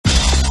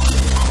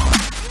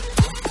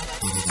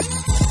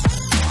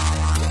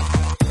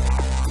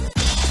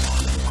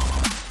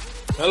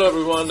Hello,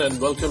 everyone,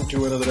 and welcome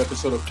to another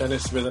episode of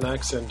Tennis with an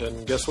Accent.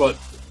 And guess what?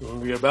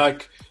 We are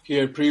back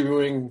here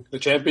previewing the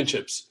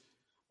championships.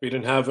 We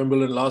didn't have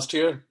Wimbledon last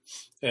year,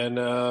 and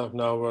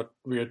now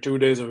we are 2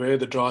 days away.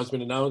 The draw has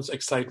been announced,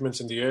 excitements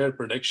in the air,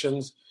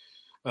 predictions,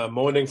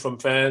 moaning from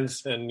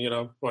fans, and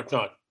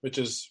whatnot. Which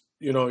is,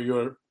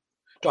 you're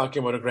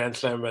talking about a Grand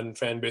Slam when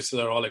fan bases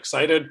are all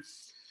excited.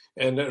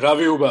 And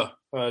Ravi Ubha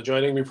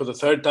joining me for the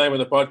third time on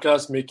the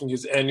podcast, making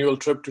his annual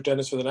trip to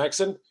Tennis with an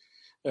Accent.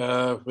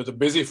 With a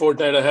busy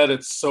fortnight ahead,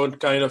 it's so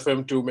kind of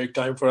him to make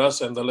time for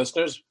us and the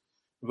listeners.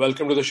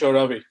 Welcome to the show,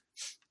 Ravi.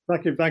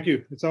 Thank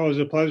you. It's always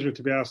a pleasure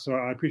to be asked, so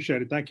I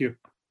appreciate it. Thank you.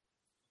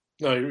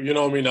 No, you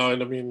know me now,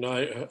 and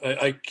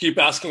I keep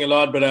asking a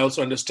lot, but I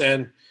also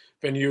understand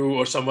when you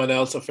or someone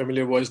else, a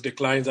familiar voice,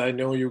 declines. I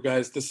know you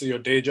guys, this is your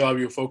day job,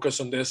 you focus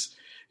on this,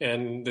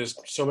 and there's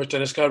so much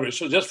tennis coverage.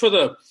 So just for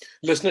the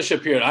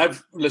listenership here,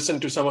 I've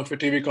listened to some of your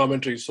TV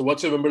commentaries. So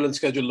what's your Wimbledon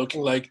schedule looking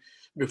like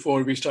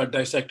before we start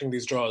dissecting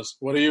these draws?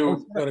 What are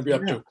you going to be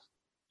up to?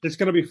 It's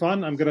going to be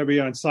fun. I'm going to be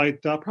on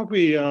site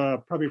probably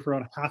for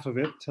around half of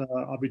it.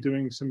 I'll be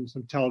doing some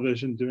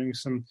television, doing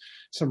some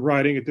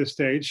writing at this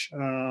stage,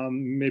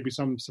 maybe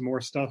some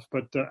more stuff.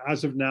 But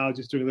as of now,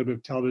 just doing a little bit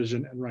of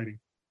television and writing.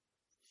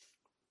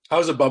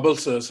 How's the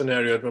bubbles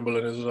scenario at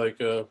Wimbledon? Is it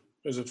like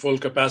is it full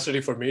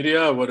capacity for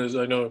media? What is?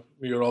 I know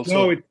you're also.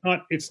 No, it's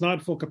not. It's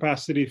not full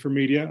capacity for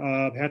media.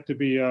 It had to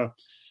be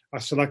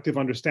selective,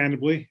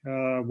 understandably,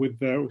 with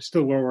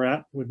still where we're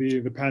at with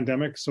the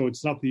pandemic. So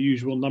it's not the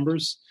usual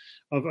numbers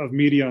of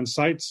media on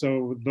site.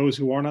 So those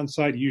who aren't on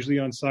site, usually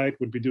on site,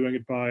 would be doing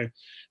it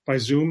by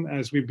Zoom,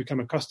 as we've become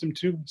accustomed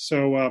to.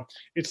 So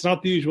it's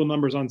not the usual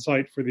numbers on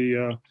site for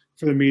the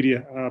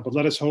media. But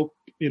let us hope,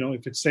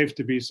 if it's safe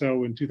to be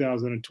so in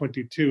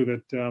 2022,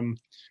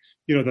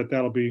 that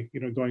that'll be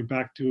going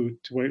back to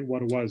what it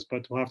was.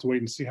 But we'll have to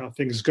wait and see how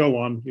things go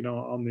on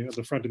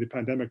the front of the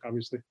pandemic,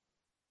 obviously.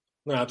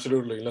 No,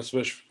 absolutely. Let's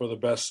wish for the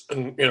best.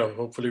 And,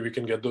 hopefully we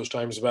can get those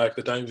times back,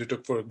 the times we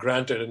took for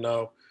granted. And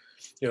now,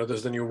 this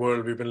is the new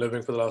world we've been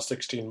living for the last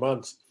 16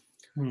 months.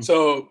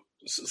 So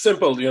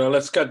simple,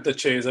 let's cut the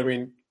chase. I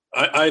mean,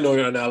 I know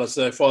your analysis.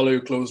 I follow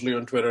you closely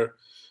on Twitter.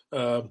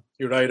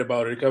 You write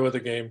about it, you cover the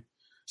game.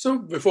 So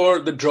before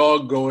the draw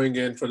going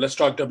in let's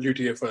talk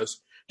WTA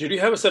first. Did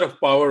you have a set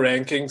of power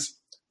rankings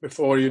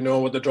before you know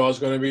what the draw is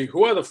going to be?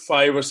 Who are the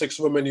 5 or 6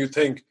 women you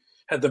think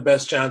had the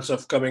best chance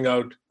of coming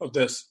out of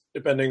this,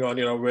 depending on,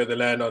 where they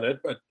land on it?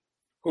 But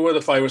who are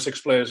the 5 or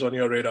 6 players on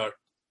your radar?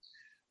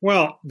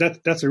 Well,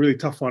 that's a really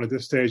tough one at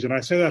this stage. And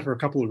I say that for a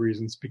couple of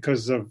reasons.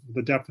 Because of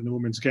the depth in the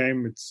women's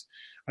game, it's,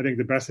 I think,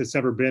 the best it's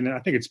ever been. And I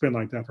think it's been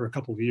like that for a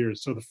couple of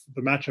years. So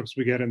the matchups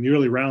we get in the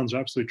early rounds are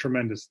absolutely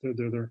tremendous.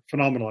 They're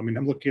phenomenal. I mean,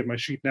 I'm looking at my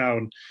sheet now,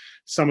 and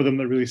some of them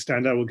that really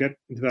stand out. We'll get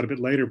into that a bit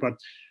later. But,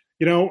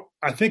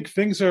 I think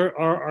things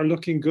are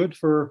looking good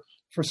for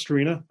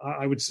Serena,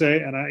 I would say,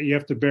 and you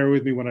have to bear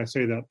with me when I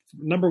say that.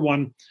 Number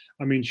one,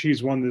 I mean,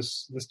 she's won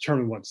this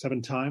tournament,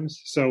 7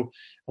 times? So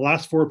the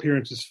last 4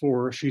 appearances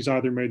for her, she's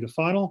either made the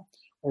final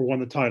or won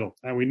the title.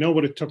 And we know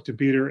what it took to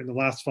beat her in the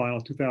last final,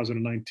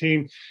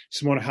 2019.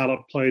 Simona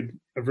Halep played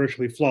a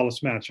virtually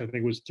flawless match. I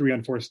think it was 3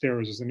 unforced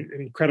errors. It was an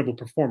incredible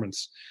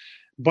performance.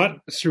 But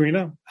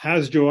Serena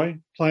has joy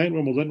playing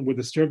Wimbledon with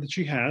the serve that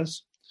she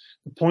has.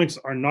 The points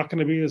are not going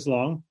to be as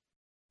long.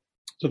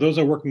 So those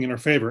are working in her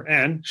favor.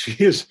 And she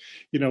is,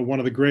 one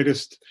of the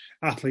greatest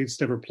athletes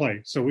to ever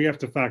play. So we have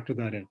to factor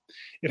that in.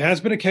 It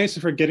has been a case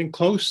of her getting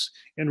close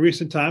in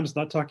recent times,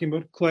 not talking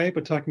about clay,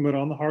 but talking about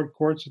on the hard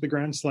courts of the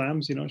Grand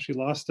Slams. She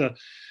lost a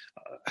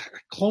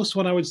close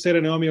one, I would say, to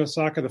Naomi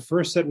Osaka. The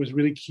first set was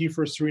really key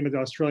for Serena at the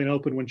Australian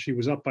Open when she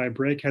was up by a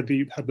break, had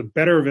the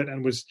better of it,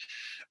 and was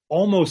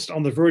almost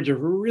on the verge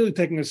of really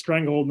taking a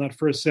stranglehold in that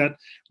first set,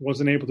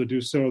 wasn't able to do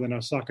so. Then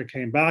Osaka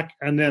came back.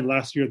 And then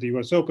last year at the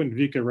US Open,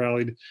 Vika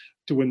rallied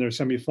to win their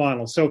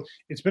semifinal. So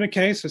it's been a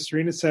case, as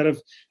Serena said, of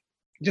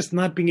just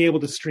not being able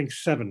to string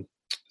seven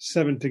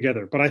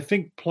together. But I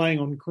think playing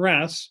on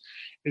grass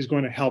is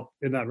going to help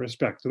in that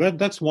respect. So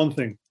that's one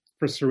thing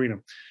for Serena.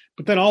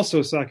 But then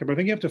also, Sakib, I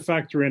think you have to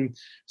factor in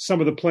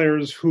some of the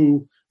players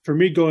who, for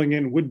me, going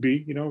in would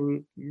be,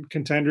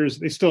 contenders.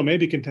 They still may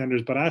be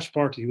contenders, but Ash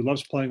Barty, who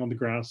loves playing on the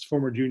grass,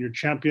 former junior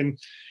champion,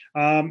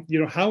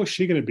 how is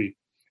she going to be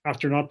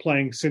after not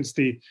playing since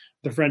the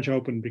French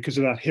Open because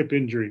of that hip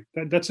injury?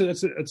 That's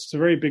a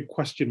very big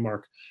question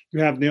mark.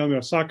 You have Naomi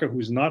Osaka,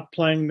 who's not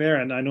playing there,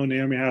 and I know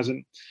Naomi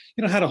hasn't,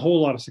 had a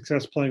whole lot of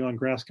success playing on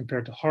grass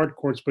compared to hard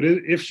courts. But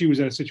if she was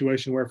in a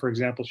situation where, for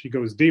example, she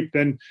goes deep,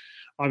 then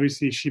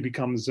obviously she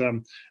becomes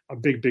a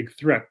big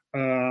threat.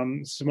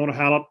 Simona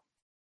Halep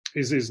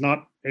is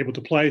not able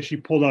to play. She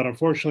pulled out,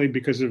 unfortunately,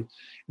 because of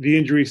the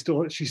injury.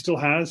 She still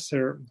has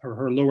her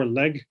lower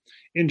leg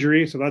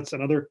injury. So that's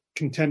another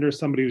contender,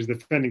 somebody who's the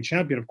defending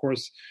champion, of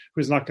course,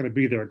 who's not going to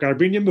be there.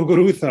 Garbiñe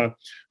Muguruza,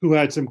 who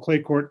had some clay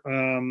court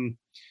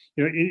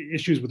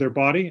issues with her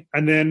body.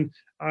 And then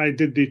I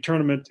did the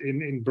tournament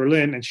in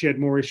Berlin, and she had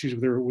more issues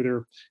with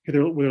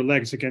her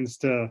legs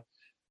against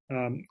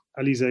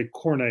Alize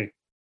Cornet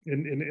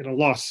in a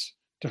loss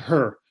to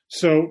her.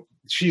 So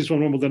she's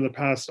won Wimbledon in the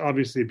past,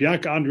 obviously.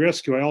 Bianca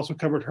Andreescu, I also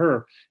covered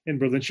her in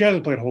Berlin. She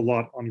hasn't played a whole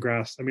lot on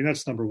grass. I mean,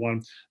 that's number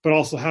one, but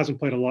also hasn't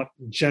played a lot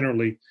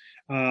generally.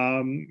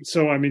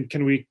 So, I mean,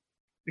 can we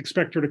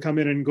expect her to come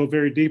in and go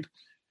very deep?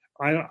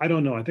 I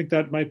don't know. I think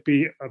that might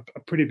be a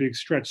pretty big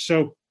stretch.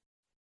 So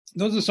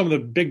those are some of the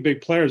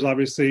big players,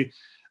 obviously.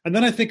 And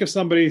then I think of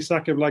somebody,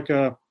 Sakiv, like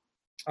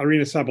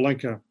Arina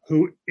Sabalenka,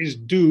 who is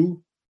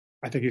due,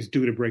 I think is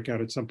due to break out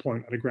at some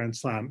point at a Grand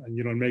Slam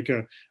and, make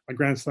a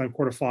Grand Slam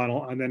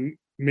quarterfinal and then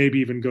maybe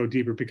even go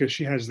deeper because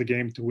she has the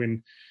game to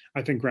win,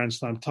 I think, Grand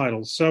Slam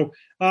titles. So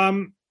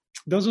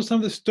those are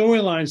some of the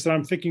storylines that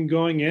I'm thinking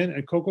going in.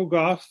 And Coco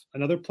Gauff,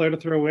 another player to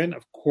throw in.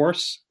 Of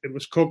course, it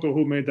was Coco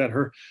who made that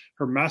her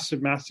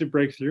massive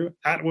breakthrough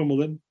at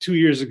Wimbledon 2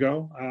 years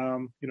ago,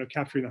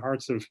 capturing the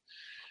hearts of,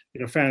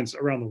 fans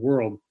around the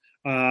world.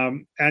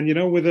 And,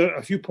 with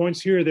a few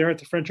points here or there at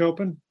the French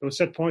Open, those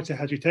set points,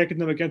 had you taken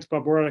them against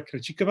Barbora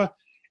Krejcikova,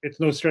 it's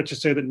no stretch to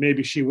say that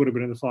maybe she would have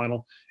been in the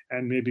final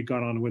and maybe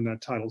gone on to win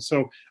that title.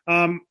 So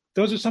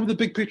those are some of the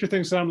big picture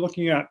things that I'm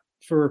looking at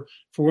for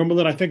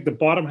Wimbledon. I think the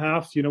bottom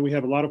half, we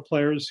have a lot of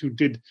players who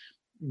did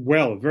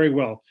well, very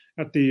well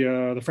at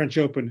the French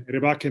Open.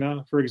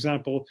 Rybakina, for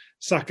example.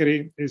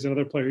 Sakari is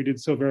another player who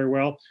did so very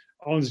well.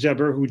 Ons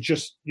Jabeur, who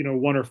just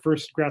won her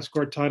first grass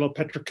court title.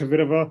 Petra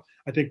Kvitova.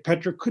 I think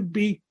Petra could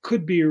be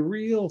a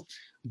real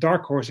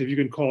dark horse, if you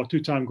can call a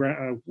two-time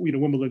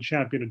Wimbledon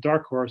champion a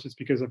dark horse. It's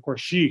because, of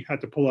course, she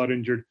had to pull out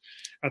injured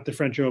at the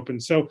French Open.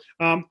 So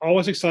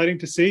always exciting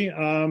to see.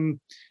 And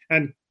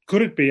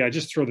could it be, I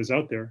just throw this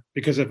out there,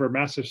 because of her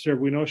massive serve,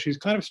 we know she's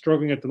kind of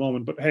struggling at the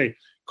moment, but hey,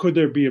 could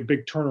there be a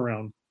big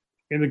turnaround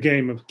in the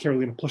game of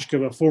Karolina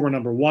Pliskova, former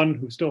number one,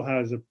 who still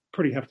has a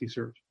pretty hefty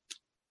serve?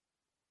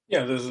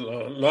 Yeah, there's a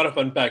lot of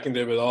unpacking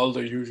there with all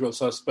the usual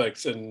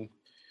suspects. And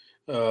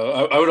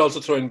I would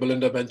also throw in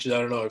Belinda Bencic. I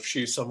don't know if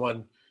she's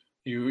someone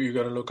you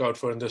got to look out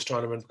for in this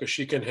tournament, because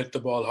she can hit the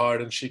ball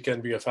hard and she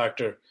can be a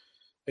factor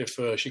if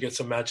she gets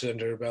some matches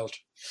under her belt.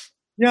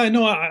 Yeah,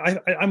 no,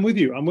 I'm with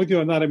you. I'm with you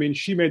on that. I mean,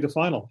 she made the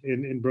final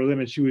in Berlin,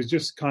 and she was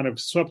just kind of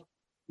swept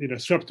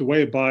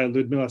away by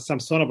Ludmila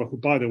Samsonova, who,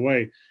 by the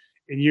way,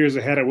 in years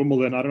ahead at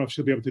Wimbledon, I don't know if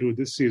she'll be able to do it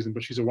this season,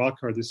 but she's a wild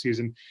card this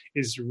season,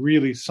 is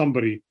really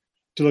somebody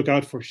to look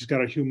out for. She's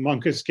got a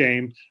humongous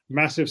game,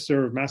 massive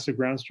serve, massive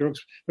ground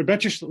strokes. But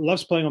Bencic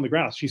loves playing on the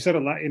grass. She said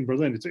it in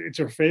Berlin. It's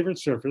her favorite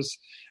surface.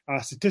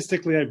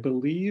 Statistically, I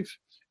believe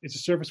it's a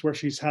surface where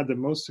she's had the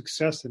most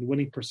success and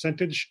winning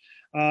percentage,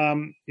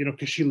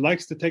 because she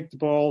likes to take the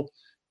ball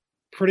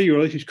pretty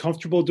early. She's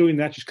comfortable doing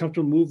that. She's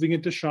comfortable moving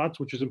into shots,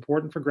 which is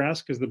important for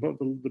grass because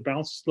the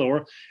bounce is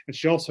slower. And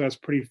she also has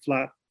pretty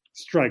flat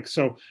strikes.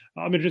 So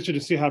I'm interested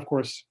to see how, of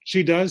course,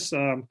 she does.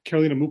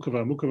 Karolina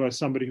Mukova is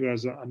somebody who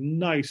has a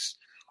nice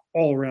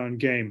all-around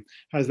game,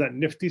 has that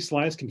nifty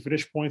slice, can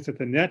finish points at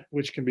the net,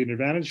 which can be an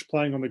advantage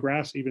playing on the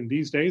grass even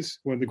these days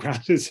when the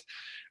grass is a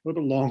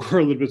little bit longer,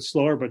 a little bit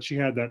slower. But she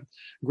had that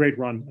great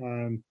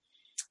run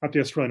at the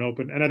Australian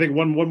Open. And I think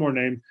one more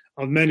name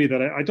of many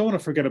that I don't want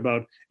to forget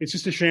about. It's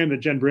just a shame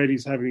that Jen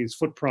Brady's having these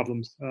foot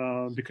problems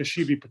because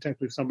she'd be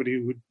potentially somebody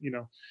who would,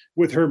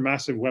 with her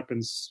massive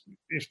weapons,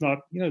 if not,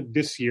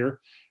 this year,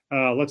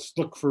 let's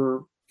look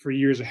for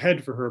years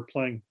ahead for her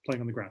playing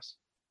on the grass.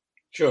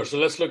 Sure. So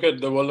let's look at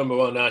the world number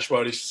one, Ash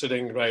Barty,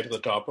 sitting right at the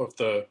top of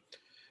the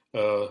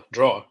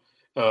draw.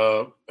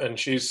 And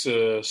she's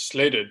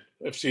slated,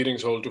 if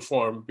seedings hold to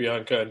form,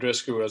 Bianca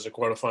Andreescu as a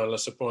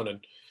quarterfinalist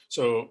opponent.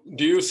 So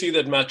do you see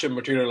that matchup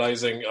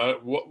materializing?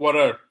 What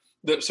are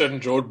the certain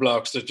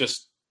roadblocks that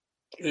just,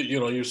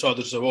 you saw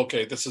this of,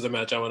 okay, this is a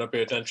match I want to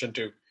pay attention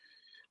to?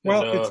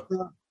 Well,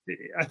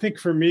 I think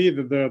for me,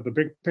 the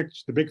big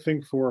picture, the big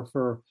thing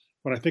for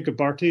when I think of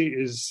Barty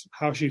is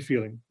how she's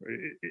feeling.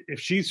 If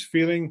she's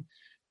feeling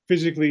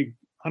physically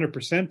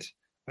 100%,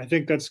 I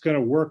think that's going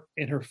to work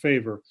in her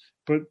favor.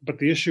 But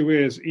the issue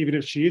is, even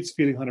if she is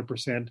feeling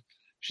 100%,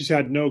 she's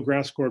had no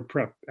grass court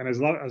prep. And as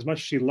much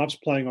as she loves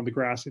playing on the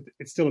grass,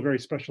 it's still a very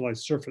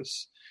specialized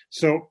surface.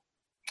 So,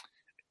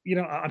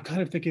 I'm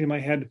kind of thinking in my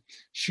head,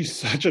 she's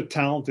such a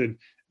talented,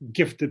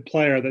 gifted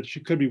player that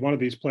she could be one of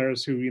these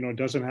players who,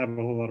 doesn't have a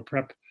whole lot of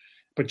prep.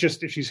 But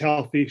just if she's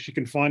healthy, she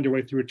can find her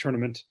way through a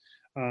tournament.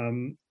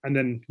 And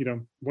then,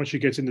 once she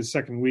gets into the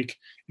second week,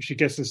 if she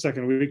gets in the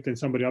second week, then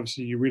somebody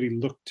obviously you really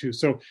look to.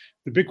 So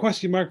the big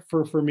question mark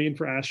for me and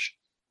for Ash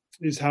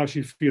is how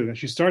she's feeling.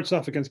 She starts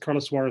off against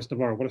Carla Suarez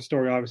Navarro. What a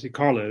story, obviously,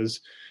 Carla is,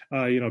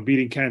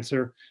 beating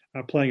cancer,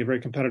 playing a very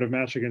competitive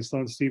match against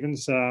Sloane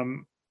Stephens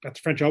at the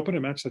French Open,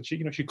 a match that she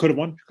could have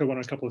won. She could have won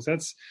in a couple of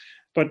sets.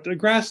 But the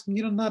grass,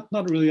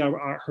 not really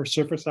her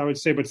surface, I would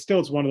say, but still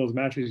it's one of those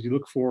matches you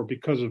look for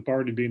because of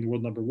Barty being the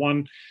world number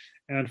one,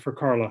 and for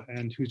Carla,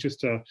 and who's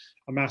just a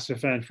massive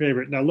fan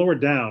favorite. Now, lower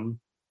down,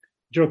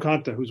 Jo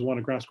Konta, who's won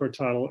a grass court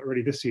title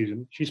already this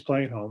season. She's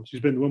playing at home.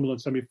 She's been in the Wimbledon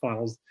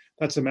semifinals.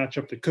 That's a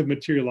matchup that could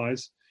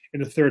materialize in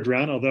the third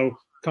round, although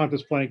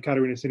Konta's playing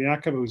Katerina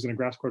Siniakova, who's in a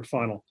grass court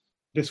final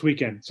this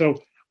weekend. So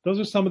those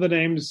are some of the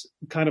names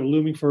kind of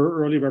looming for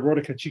her early.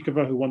 Barbora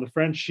Krejcikova, who won the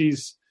French.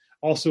 She's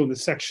also in the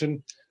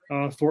section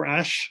for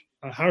Ash.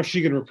 How is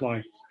she going to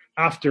reply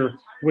after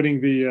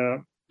winning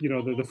the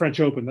French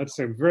Open. That's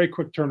a very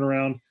quick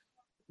turnaround.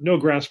 No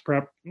grass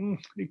prep.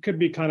 It could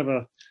be kind of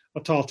a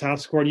tall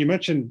task for her. And you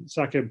mentioned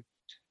Sakib,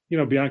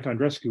 Bianca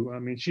Andreescu. I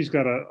mean, she's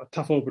got a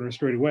tough opener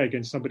straight away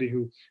against somebody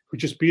who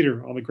just beat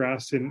her on the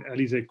grass in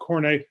Alizé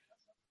Cornet.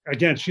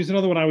 Again, she's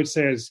another one I would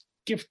say as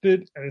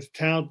gifted and as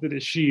talented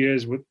as she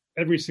is with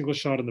every single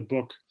shot in the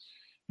book.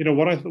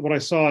 What I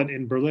saw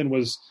in Berlin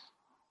was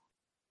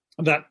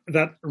that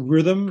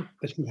rhythm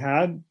that she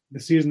had the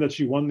season that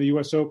she won the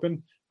U.S.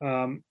 Open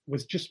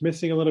was just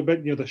missing a little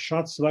bit. The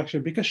shot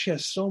selection, because she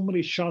has so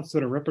many shots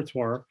in her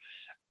repertoire.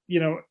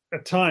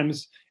 At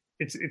times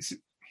it's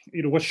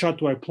what shot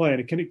do I play,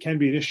 and it can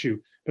be an issue.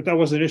 But that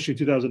was an issue in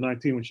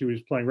 2019 when she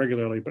was playing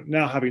regularly. But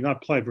now, having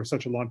not played for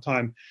such a long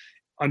time,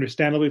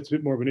 understandably, it's a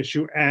bit more of an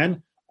issue.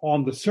 And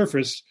on the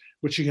surface,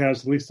 which she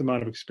has the least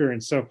amount of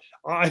experience. So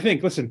I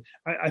think if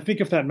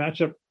that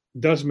matchup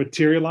does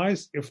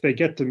materialize, if they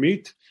get to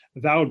meet,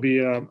 that would be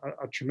a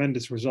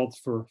tremendous result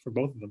for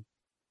both of them.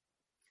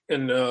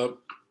 And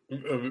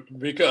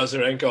Vika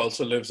Azarenka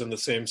also lives in the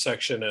same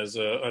section as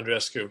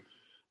Andreescu.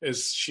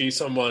 Is she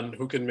someone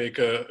who can make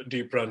a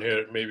deep run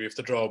here, maybe if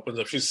the draw opens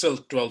up? She's still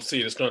 12th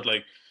seed. It's not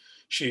like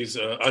she's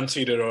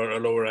unseeded or a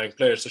lower ranked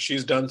player. So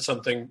she's done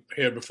something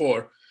here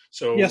before.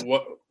 So yes.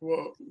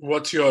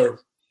 What's your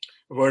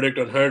verdict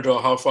on her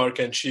draw? How far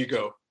can she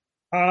go?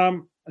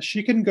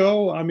 She can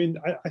go. I mean,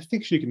 I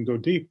think she can go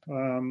deep.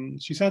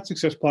 She's had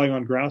success playing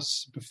on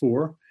grass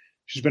before.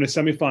 She's been in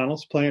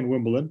semifinals playing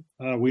Wimbledon.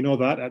 We know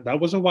that.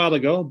 That was a while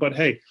ago. But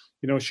hey,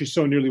 she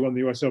so nearly won the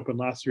U.S. Open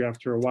last year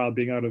after a while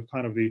being out of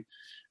kind of the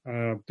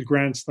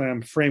Grand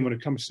Slam frame when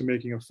it comes to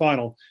making a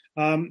final.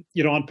 On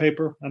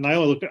paper, and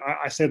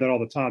I say that all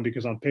the time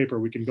because on paper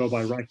we can go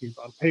by rankings.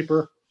 On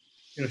paper,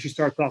 she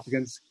starts off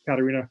against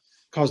Katerina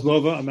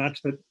Kozlova, a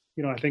match that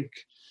I think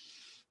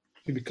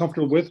she'd be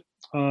comfortable with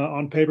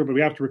on paper. But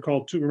we have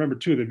to remember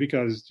too that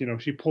because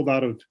she pulled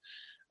out of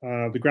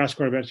the grass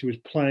court event she was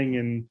playing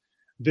in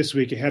this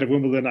week ahead of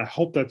Wimbledon. I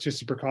hope that's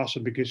just a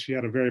precaution because she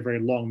had a very, very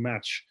long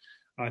match.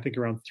 I think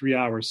around 3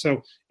 hours.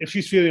 So if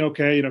she's feeling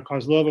okay,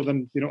 Kozlova,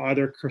 then,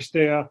 either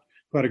Kirstea,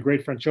 who had a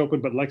great French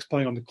Open, but likes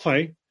playing on the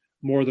clay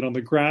more than on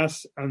the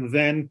grass. And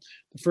then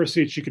the first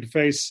seed she could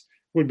face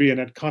would be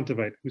Anett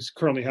Kontaveit, who's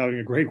currently having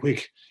a great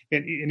week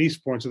in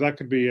Eastbourne. So that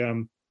could be,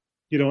 a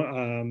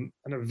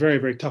very,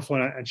 very tough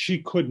one. And she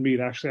could meet,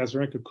 actually,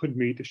 Azarenka could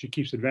meet if she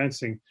keeps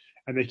advancing,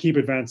 and they keep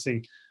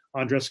advancing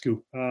Andreescu.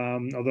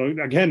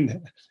 Although,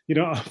 again,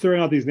 I'm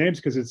throwing out these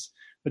names because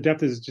the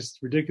depth is just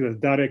ridiculous.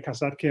 Daria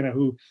Kasatkina,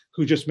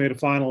 who just made a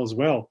final as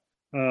well,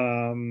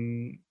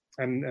 and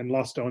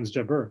lost to Ons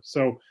Jabeur.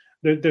 So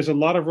there's a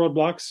lot of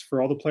roadblocks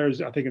for all the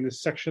players, I think, in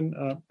this section,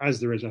 as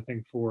there is, I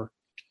think, for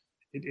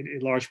in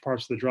large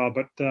parts of the draw.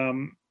 But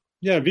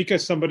Vika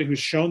is somebody who's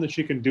shown that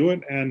she can do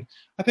it, and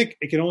I think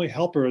it can only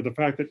help her the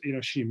fact that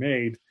she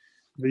made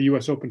the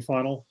U.S. Open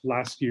final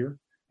last year,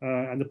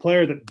 and the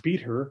player that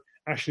beat her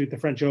actually at the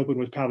French Open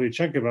was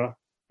Pavlyuchenkova.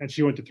 And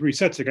she went to 3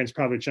 sets against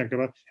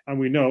Pavlyuchenkova, and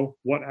we know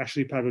what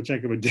actually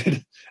Pavlyuchenkova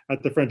did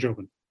at the French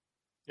Open.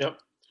 Yep.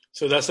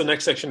 So that's the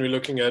next section we're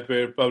looking at,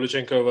 where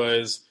Pavlyuchenkova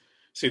is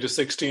seeded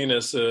 16,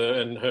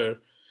 and her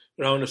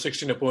round of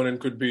 16 opponent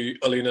could be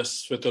Alina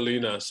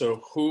Svitolina.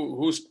 So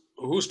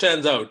who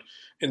stands out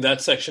in that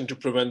section to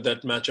prevent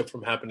that matchup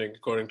from happening,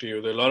 according to you?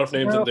 There are a lot of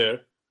names in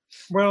there.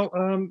 Well,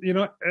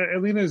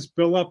 Alina's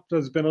build-up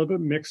has been a little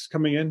bit mixed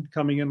coming in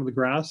on the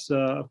grass.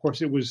 Of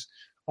course, it was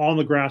on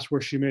the grass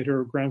where she made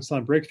her Grand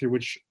Slam breakthrough,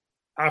 which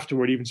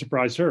afterward even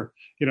surprised her,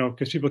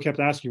 because people kept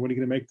asking, when are you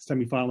going to make the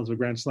semifinals of a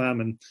Grand Slam?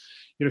 And,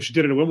 she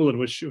did it at Wimbledon,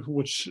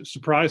 which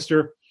surprised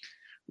her.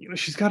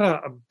 She's got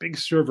a big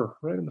server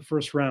right in the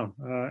first round,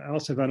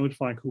 Alison van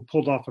Uytvanck, who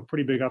pulled off a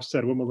pretty big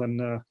upset at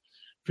Wimbledon a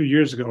few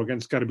years ago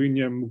against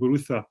Garbiñe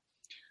Muguruza.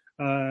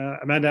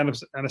 Amanda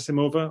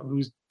Anisimova,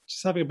 who's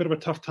just having a bit of a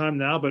tough time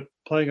now, but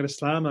playing at a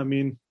slam. I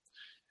mean,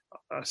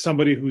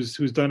 somebody who's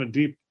done it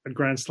deep at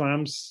Grand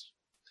Slams.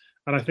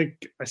 And I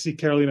think I see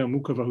Karolina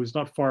Mukova, who's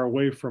not far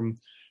away from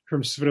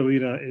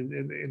Svitolina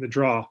in the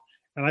draw.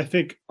 And I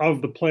think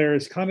of the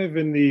players, kind of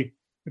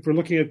if we're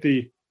looking at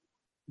the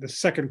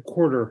second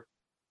quarter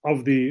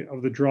of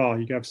the draw,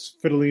 you have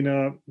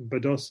Svitolina,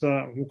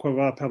 Badosa,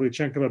 Mukova,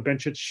 Pavlyuchenkova,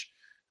 Bencic,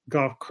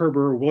 Goff,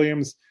 Kerber,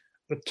 Williams.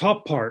 The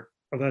top part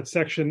of that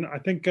section, I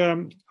think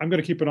I'm going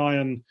to keep an eye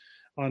on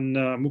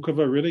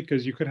Mukova, really,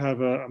 because you could have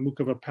a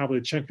Mukova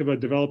Pavlyuchenkova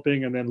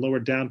developing, and then lower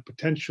down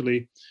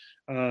potentially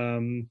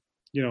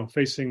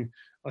facing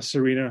a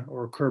Serena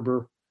or a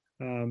Kerber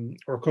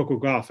or Coco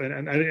Gauff.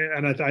 And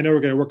I know we're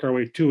going to work our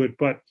way to it,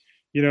 but,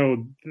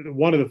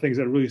 one of the things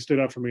that really stood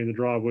out for me in the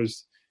draw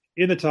was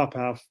in the top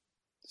half,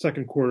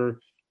 second quarter,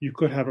 you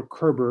could have a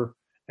Kerber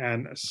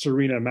and a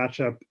Serena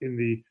matchup in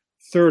the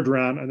third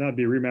round, and that'd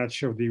be a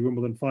rematch of the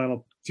Wimbledon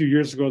final a few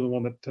years ago, the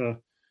one that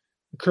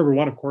Kerber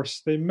won, of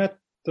course. They met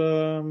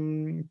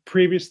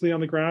previously on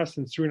the grass,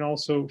 and Serena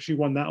also, she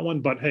won that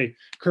one. But hey,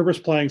 Kerber's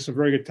playing some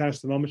very good tennis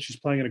at the moment. She's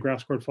playing in a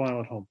grass court final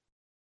at home.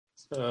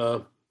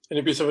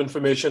 any piece of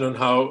information on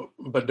how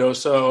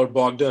Badosa or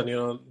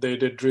Bogdan, they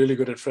did really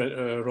good at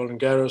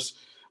Roland Garros.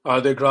 Are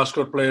they grass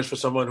court players for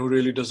someone who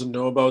really doesn't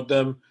know about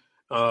them?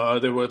 Are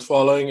they worth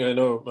following? I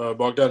know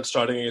Bogdan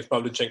starting against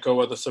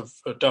Pavlyuchenkova. That's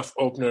a tough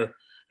opener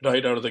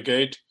right out of the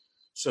gate.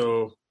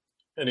 So,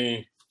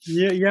 any?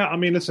 Yeah. I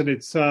mean, listen,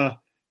 it's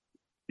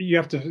you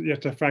have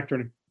to factor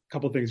in a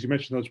couple of things. You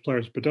mentioned those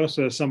players.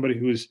 Badosa is somebody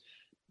who's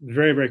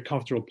very, very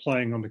comfortable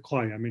playing on the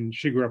clay. I mean,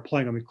 she grew up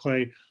playing on the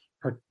clay.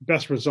 Her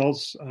best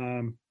results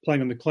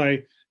playing on the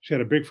clay. She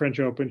had a big French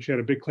Open. She had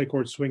a big clay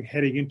court swing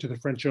heading into the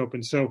French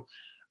Open. So,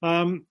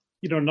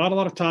 not a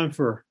lot of time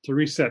for her to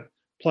reset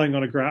playing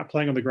on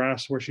the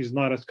grass where she's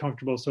not as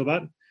comfortable. So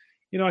that,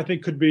 I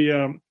think could be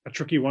a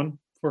tricky one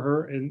for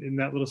her in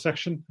that little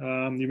section.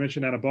 You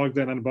mentioned Anna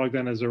Bogdan. Anna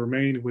Bogdan is a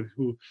Romanian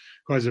who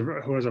has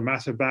a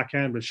massive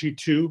backhand, but she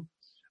too,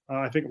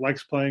 I think,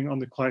 likes playing on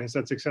the clay. Has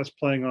had success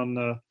playing on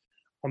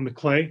the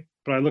clay.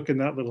 But I look in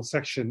that little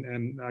section,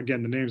 and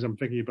again, the names I'm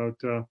thinking about,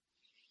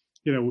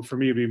 for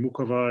me, it'd be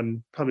Mukova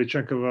and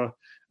Pavlyuchenkova,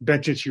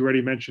 Bencic. You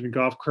already mentioned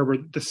Goff, Kerber,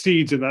 the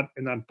seeds in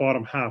that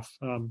bottom half.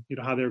 How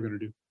they're going to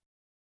do.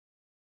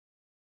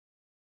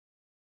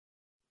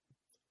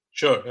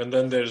 Sure, and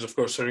then there's of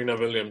course Serena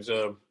Williams,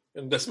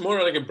 and that's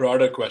more like a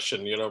broader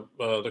question.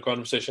 The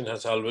conversation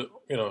has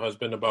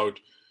been about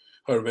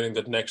her winning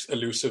that next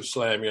elusive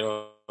slam.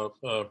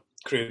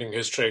 Creating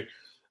history.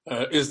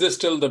 Is this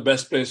still the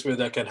best place where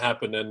that can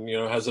happen? And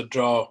how has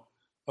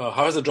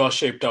the draw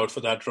shaped out for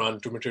that run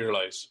to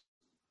materialize?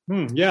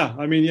 Yeah,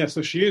 I mean, yeah.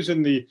 So she is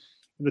in the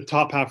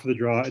top half of the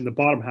draw, in the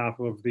bottom half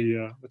of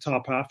the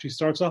top half. She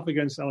starts off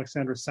against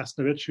Alexandra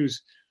Sasnovich,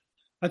 who's,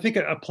 I think,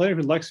 a player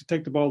who likes to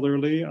take the ball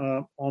early,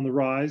 on the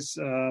rise.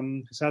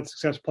 Has had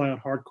success playing on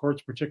hard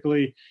courts,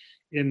 particularly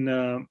in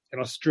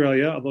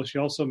Australia. Although she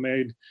also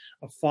made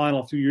a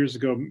final a few years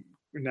ago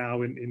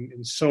now in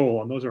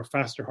Seoul, and those are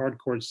faster hard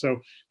courts. So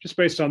just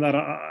based on that,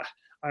 I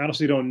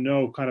honestly don't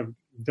know, kind of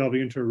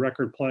delving into a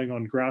record playing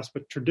on grass,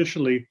 but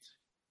traditionally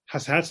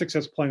has had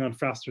success playing on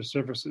faster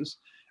surfaces.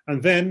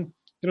 And then,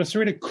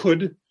 Serena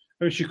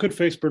she could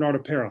face Bernardo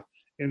Pera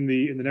in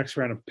the next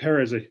round.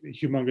 Pera is a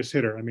humongous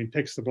hitter. I mean,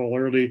 takes the ball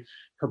early.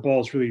 Her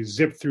balls really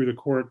zip through the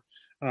court.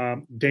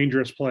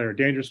 Dangerous player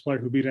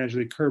who beat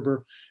Angelique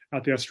Kerber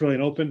at the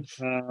Australian Open.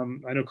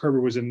 I know Kerber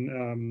was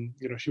in,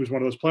 she was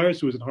one of those players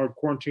who was in hard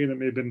quarantine. That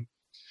may have been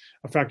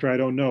a factor. I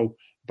don't know.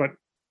 But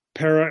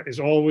Pera has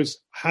always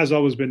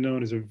been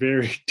known as a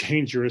very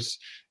dangerous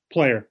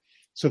player.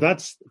 So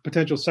that's a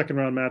potential second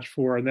round match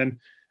for, and then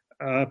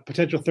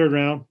potential third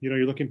round.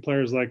 You're looking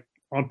players like,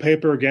 on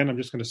paper, again, I'm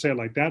just going to say it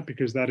like that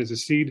because that is a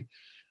seed.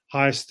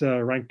 Highest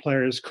ranked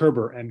player is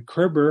Kerber, and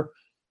Kerber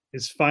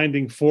is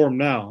finding form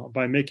now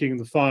by making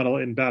the final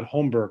in Bad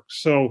Homburg.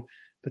 So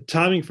the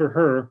timing for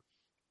her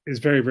is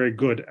very, very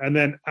good. And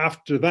then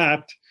after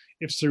that,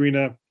 if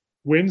Serena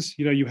wins,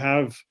 you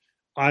have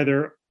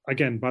either,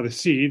 again, by the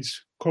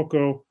seeds,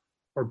 Coco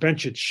or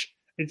Bencic.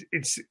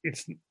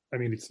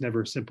 It's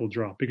never a simple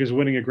draw because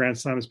winning a Grand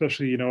Slam,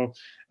 especially,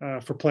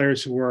 for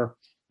players who are,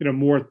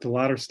 more at the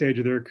latter stage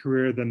of their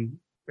career than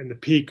in the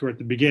peak or at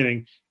the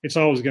beginning, it's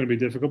always going to be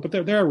difficult. But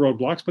there are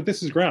roadblocks, but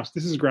this is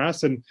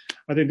grass. And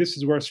I think this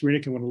is where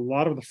Serena can win a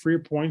lot of the free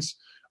points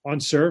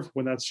on serve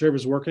when that serve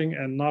is working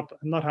and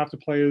not have to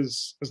play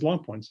as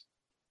long points.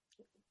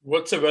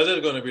 What's the weather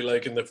going to be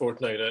like in the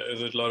fortnight?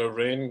 Is it a lot of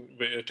rain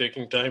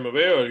taking time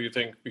away, or do you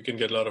think we can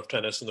get a lot of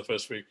tennis in the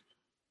first week?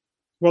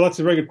 Well, that's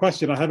a very good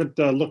question. I haven't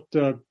looked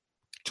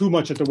too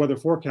much at the weather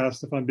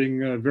forecast, if I'm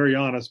being very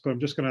honest, but I'm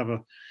just going to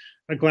have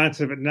a glance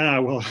of it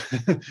now. Well,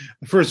 the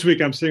first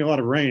week I'm seeing a lot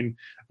of rain,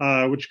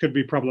 which could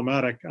be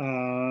problematic.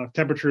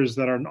 Temperatures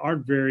that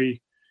aren't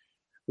very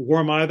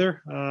warm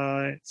either.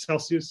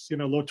 Celsius,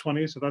 low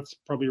 20s, so that's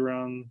probably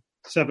around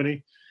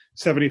 70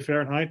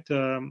 Fahrenheit,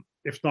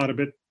 if not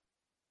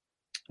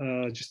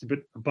just a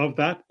bit above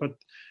that. But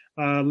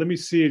let me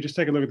see, just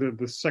take a look at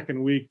the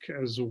second week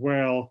as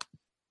well.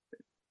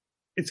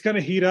 It's going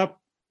to heat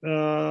up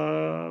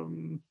a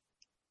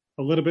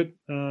little bit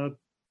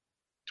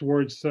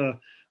towards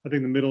I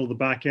think the middle of the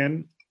back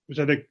end, which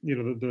I think,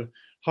 the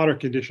hotter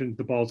conditions,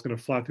 the ball is going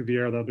to fly through the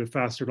air a little bit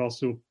faster. It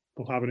also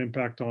will have an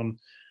impact on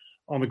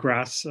the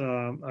grass.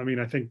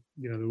 I think,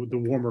 the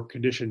warmer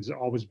conditions are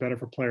always better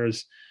for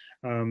players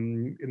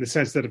in the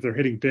sense that if they're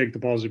hitting big, the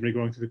balls are going to be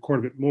going through the court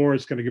a bit more.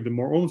 It's going to give them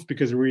more oomph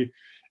because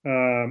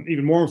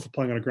even more oomph for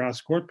playing on a grass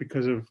court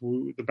because of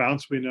the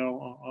bounce we know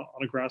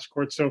on a grass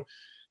court.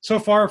 So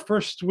far,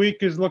 first week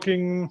is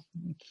looking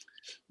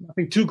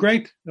nothing too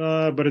great,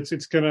 but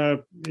it's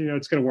gonna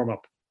warm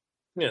up.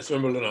 Yes,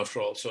 Wimbledon after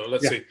all. So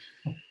let's see.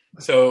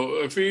 So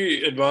if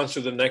we advance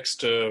to the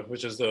next,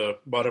 which is the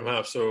bottom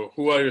half. So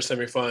who are your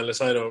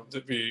semifinalists? I know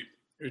that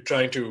we're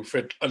trying to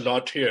fit a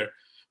lot here.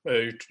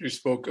 You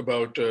spoke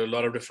about a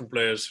lot of different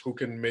players who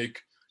can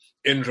make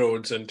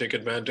inroads and take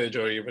advantage,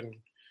 or even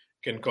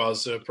can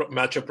cause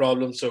matchup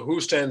problems. So who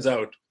stands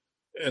out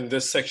in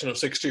this section of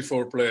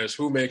 64 players?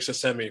 Who makes a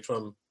semi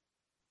from?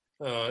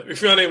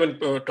 If you want to even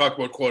talk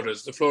about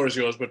quarters, the floor is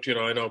yours. But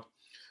I know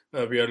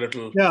we are a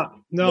little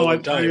low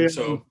on time.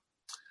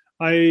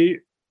 I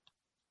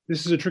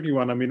this is a tricky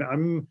one. I mean,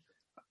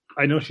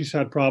 I know she's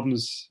had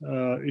problems,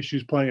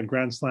 issues playing at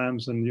Grand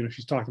Slams, and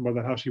she's talked about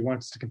that how she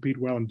wants to compete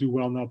well and do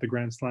well now at the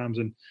Grand Slams.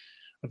 And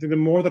I think the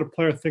more that a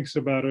player thinks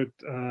about it,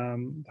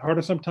 the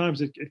harder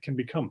sometimes it can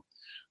become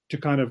to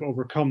kind of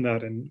overcome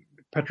that. And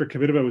Petra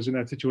Kvitova was in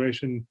that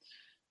situation,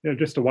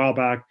 just a while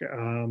back,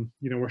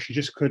 where she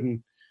just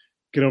couldn't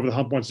get over the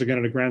hump once again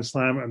at a Grand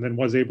Slam, and then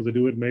was able to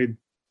do it. Made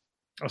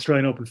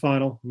Australian Open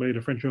final, made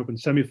a French Open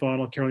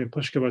semifinal. Caroline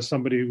Pliskova is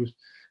somebody who's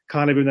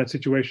kind of in that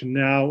situation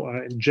now.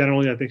 And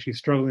generally, I think she's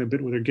struggling a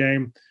bit with her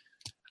game.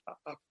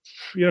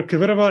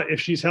 Kvitova, if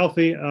she's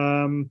healthy,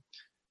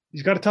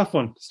 she's got a tough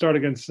one to start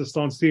against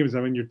Sloane Stephens.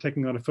 I mean, you're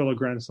taking on a fellow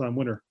Grand Slam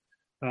winner.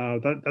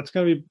 That's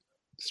going to be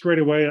straight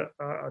away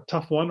a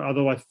tough one,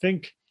 although I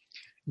think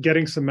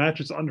getting some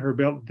matches under her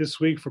belt this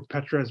week for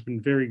Petra has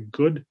been very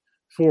good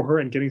for her,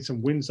 and getting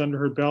some wins under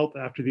her belt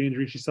after the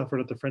injury she suffered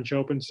at the French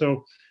Open.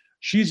 So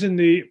she's in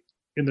the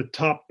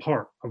top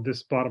part of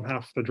this bottom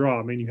half of the draw.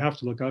 I mean, you have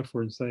to look out for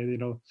her and say,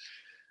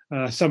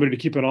 somebody to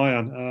keep an eye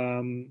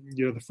on.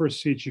 The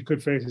first seed she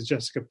could face is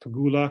Jessica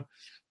Pegula,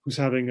 who's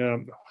having a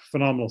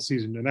phenomenal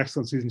season, an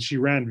excellent season. She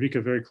ran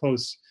Vika very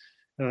close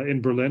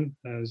in Berlin.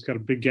 Has got a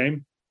big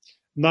game.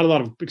 Not a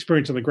lot of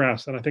experience on the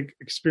grass, and I think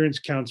experience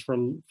counts for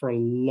a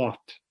lot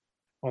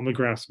on the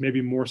grass,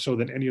 maybe more so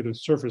than any other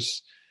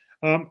surface.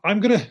 I'm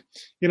gonna,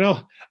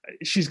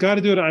 she's got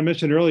to do it. I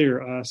mentioned earlier,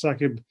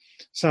 Sakib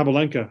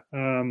Sabalenka.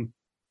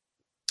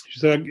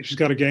 She's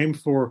got a game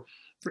for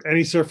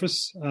any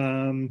surface,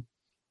 and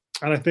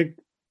I think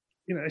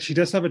she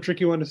does have a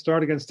tricky one to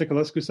start against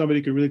Nicolescu. Somebody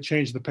who can really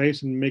change the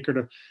pace and make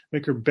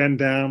her bend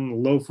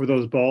down low for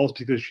those balls,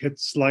 because she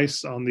hits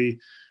slice on the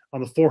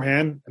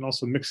forehand and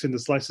also mix in the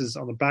slices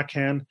on the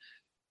backhand.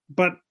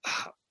 But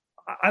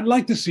I'd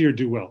like to see her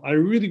do well. I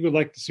really would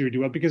like to see her do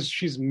well, because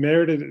she's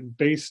merited it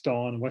based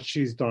on what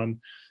she's done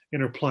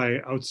in her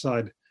play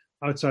outside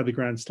the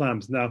Grand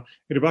Slams. Now,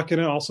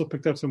 Rybakina also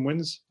picked up some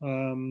wins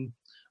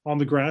on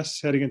the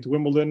grass heading into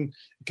Wimbledon.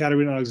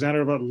 Katerina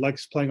Alexandrova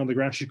likes playing on the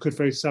grass. She could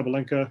face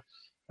Sabalenka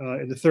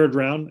in the third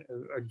round,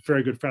 a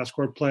very good fast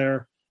court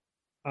player.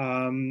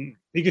 Iga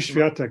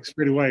Swiatek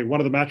straight away, one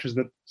of the matches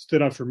that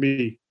stood out for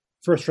me,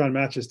 first round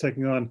matches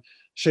taking on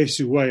Shea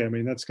Su Wei. I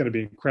mean, that's going to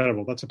be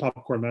incredible. That's a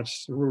popcorn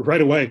match right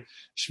away,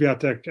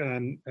 Swiatek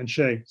and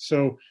Shea.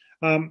 So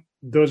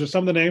those are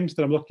some of the names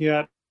that I'm looking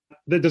at.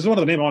 There's one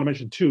other name I want to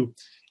mention too.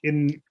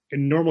 In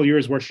normal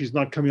years where she's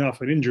not coming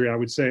off an injury, I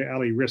would say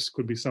Ali Risk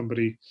would be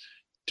somebody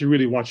to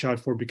really watch out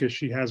for, because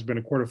she has been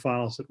a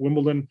quarterfinalist at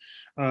Wimbledon,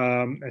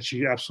 and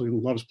she absolutely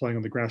loves playing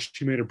on the grass.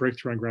 She made a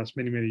breakthrough on grass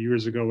many, many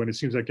years ago, and it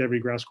seems like every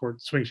grass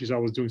court swing, she's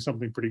always doing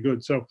something pretty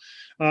good. So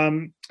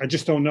I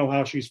just don't know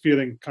how she's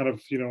feeling kind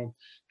of,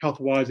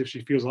 health-wise, if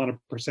she feels 100%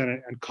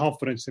 and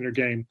confidence in her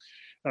game.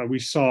 We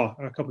saw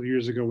a couple of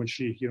years ago when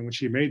she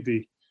made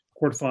the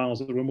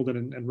quarterfinals at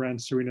Wimbledon and ran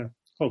Serena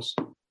close.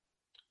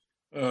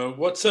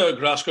 What's a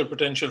grass court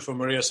potential for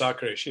Maria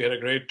Sakkari? She had a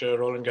great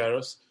Roland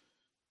Garros.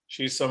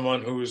 She's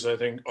someone who's, I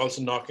think,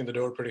 also knocking the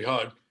door pretty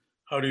hard.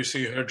 How do you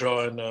see her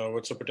draw, and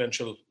what's the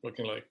potential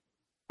looking like?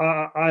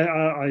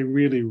 I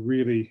really,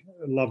 really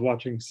love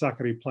watching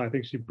Sakkari play. I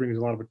think she brings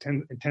a lot of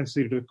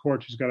intensity to the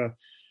court. She's got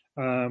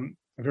a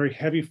very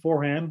heavy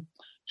forehand.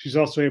 She's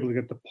also able to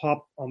get the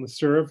pop on the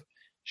serve.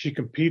 She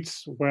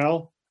competes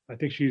well. I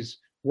think she's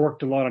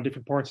worked a lot on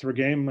different parts of her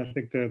game. I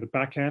think the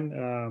backhand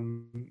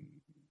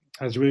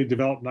has really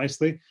developed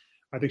nicely.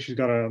 I think she's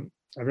got a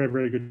very,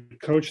 very good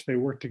coach. They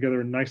work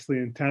together nicely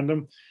in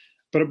tandem.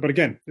 But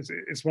again,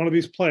 it's one of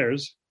these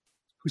players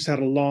who's had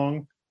a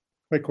long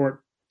clay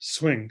court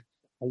swing,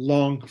 a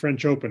long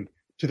French Open.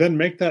 To then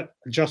make that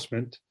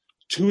adjustment,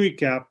 2-week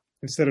gap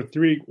instead of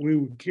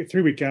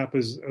 3-week gap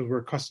as we're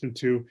accustomed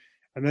to,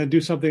 and then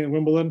do something at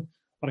Wimbledon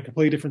on a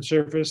completely different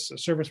surface, a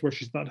surface where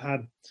she's not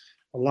had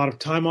a lot of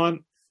time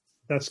on.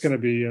 That's going to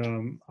be,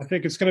 I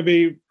think it's going to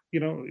be,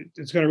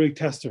 it's going to really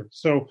test her.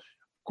 So,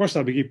 of course,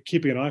 I'll be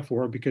keeping an eye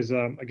for her because,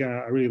 again,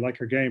 I really like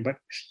her game, but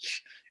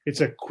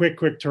it's a quick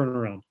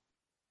turnaround.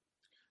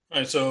 All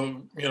right,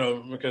 so,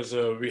 because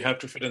we have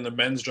to fit in the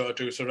men's draw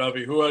too. So,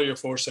 Ravi, who are your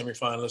 4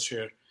 semifinalists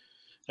here?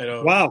 I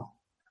know.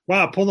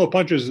 Wow, pull no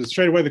punches.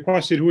 Straight away the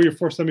question, who are your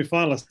 4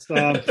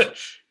 semifinalists?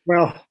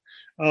 Well,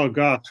 oh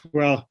gosh.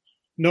 Well,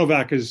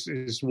 Novak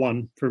is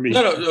one for me.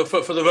 No,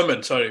 for the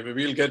women, sorry.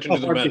 We'll get into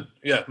the men.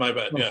 Yeah, my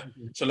bad, yeah.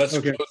 So let's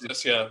close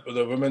this, with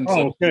the women.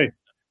 Oh, okay.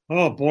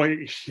 Oh,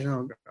 boy.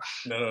 No,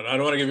 I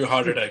don't want to give you a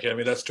heart attack. I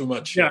mean, that's too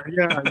much. Yeah.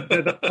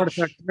 That heart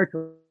attack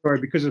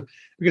because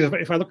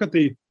if I look at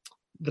the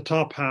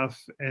top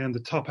half and the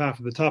top half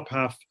of the top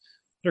half,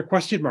 they're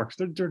question marks.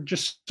 There are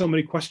just so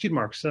many question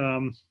marks.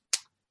 Oh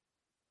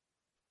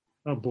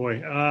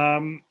boy.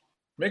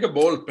 Make a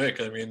bold pick.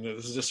 I mean,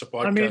 this is just a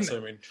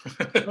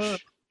podcast.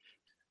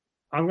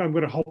 I'm going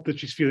to hope that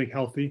she's feeling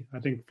healthy. I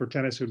think for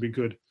tennis it would be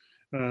good.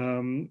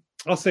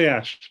 I'll say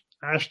Ash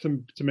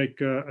to make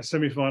a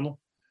semifinal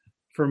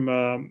from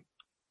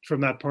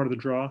that part of the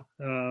draw.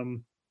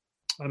 And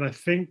I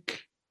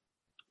think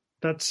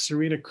that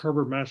Serena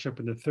Kerber matchup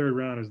in the third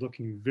round is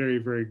looking very,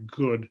 very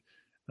good.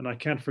 and I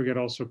can't forget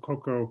also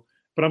Coco.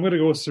 But I'm going to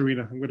go with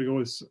Serena. I'm going to go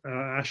with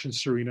Ash and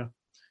Serena.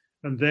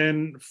 And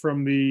then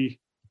from the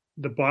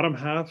bottom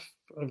half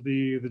of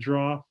the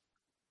draw,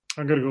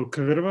 I'm going to go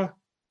Kvitova.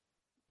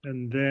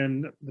 And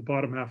then the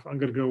bottom half, I'm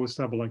going to go with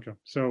Sabalenka.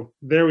 So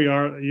there we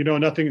are.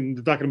 Nothing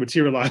is not going to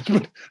materialize,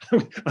 but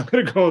I'm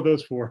going to go with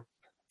those four.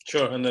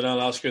 Sure, and then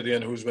I'll ask you at the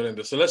end who's winning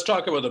this. So let's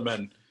talk about the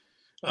men.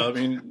 I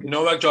mean,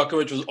 Novak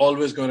Djokovic was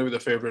always going to be the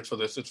favorite for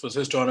this. It was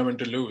his tournament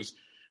to lose.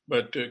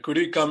 But could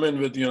he come in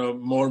with,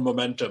 more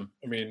momentum?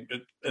 I mean,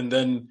 and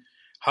then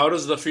how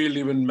does the field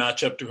even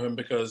match up to him?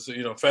 Because,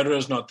 Federer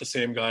is not the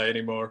same guy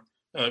anymore.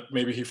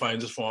 Maybe he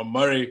finds his form.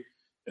 Murray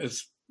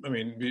is,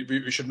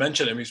 we should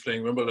mention him. He's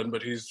playing Wimbledon,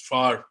 but he's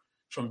far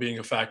from being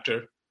a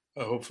factor.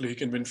 Hopefully he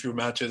can win a few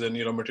matches and,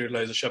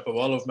 materialize a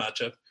Shapovalov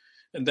matchup.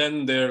 And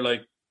then they're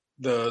like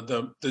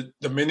the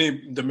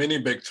mini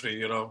big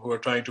three, who are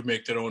trying to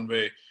make their own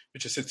way,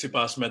 which is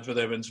Tsitsipas,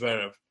 Medvedev, and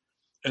Zverev.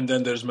 And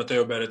then there's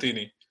Matteo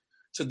Berrettini.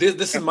 So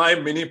this is my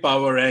mini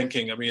power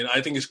ranking. I mean,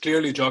 I think it's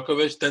clearly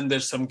Djokovic, then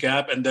there's some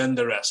gap, and then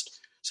the rest.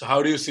 So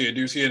how do you see it?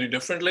 Do you see it any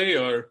differently,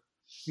 or?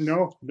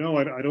 No,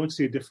 I don't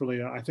see it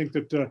differently. I think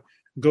that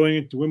going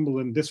into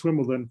Wimbledon,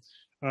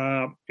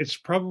 it's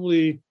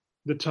probably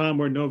the time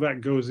where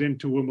Novak goes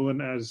into Wimbledon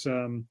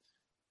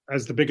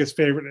as the biggest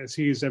favorite as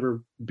he's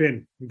ever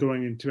been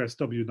going into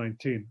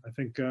SW19. I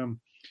think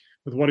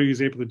with what he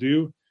was able to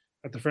do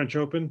at the French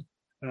Open,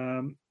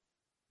 and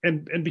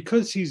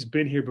because he's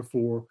been here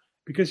before,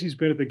 because he's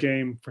been at the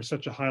game for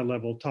such a high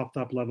level, top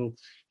level,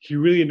 he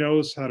really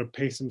knows how to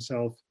pace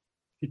himself.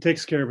 He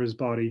takes care of his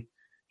body.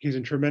 He's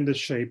in tremendous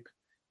shape.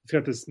 He's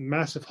got this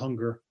massive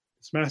hunger,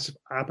 this massive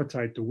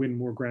appetite to win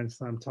more Grand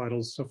Slam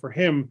titles. So for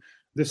him,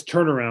 this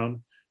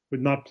turnaround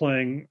with not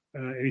playing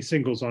any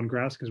singles on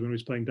grass, because when he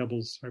was playing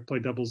doubles, I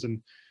played doubles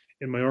in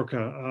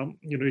Mallorca,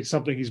 it's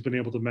something he's been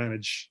able to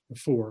manage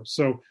before.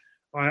 So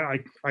I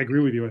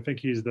agree with you. I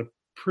think he's the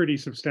pretty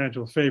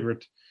substantial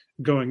favorite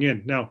going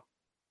in. Now,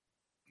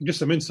 just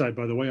some insight,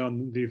 by the way,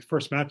 on the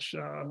first match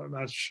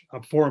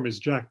up for him is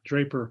Jack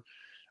Draper,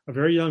 a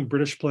very young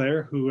British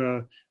player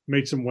who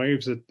made some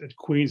waves at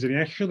Queens,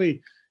 and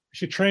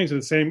she trains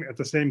at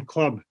the same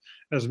club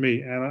as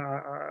me. And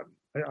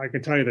I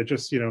can tell you that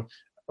just a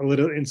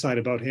little insight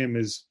about him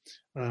is,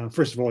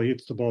 first of all, he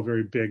hits the ball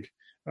very big,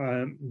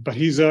 but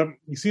he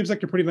seems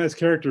like a pretty nice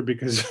character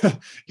because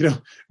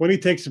when he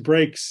takes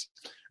breaks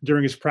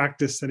during his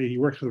practice, and he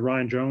works with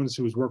Ryan Jones,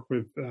 who has worked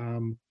with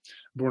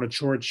Borna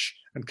Chorch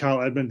and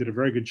Kyle Edmund, did a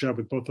very good job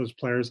with both those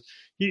players.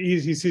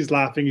 He's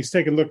laughing. He's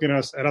taking a look at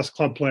us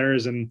club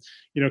players, and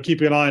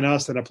keeping an eye on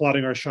us and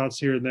applauding our shots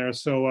here and there.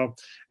 So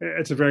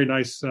it's a very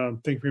nice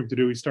thing for him to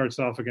do. He starts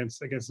off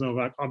against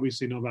Novak.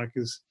 Obviously, Novak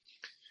is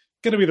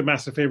going to be the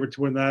massive favorite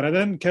to win that. And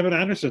then Kevin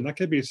Anderson, that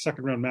could be a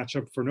second round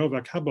matchup for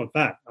Novak. How about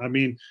that? I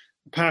mean,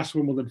 past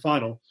Wimbledon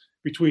final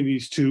between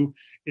these two,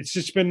 it's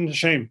just been a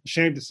shame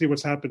to see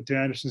what's happened to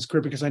Anderson's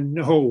career, because I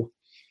know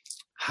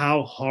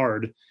how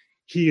hard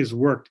he has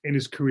worked in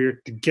his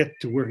career to get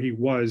to where he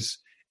was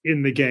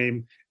in the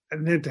game,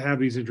 and then to have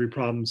these injury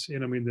problems.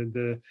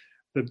 The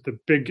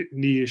big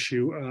knee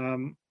issue.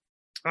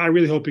 I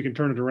really hope he can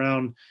turn it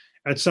around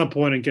at some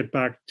point and get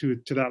back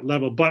to that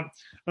level. But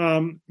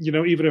even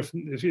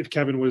if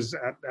Kevin was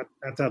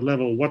at that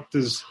level, what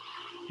does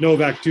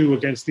Novak do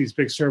against these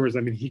big servers? I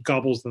mean, he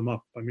gobbles them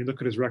up. I mean,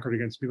 look at his record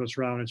against Milos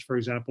Raonic, for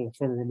example,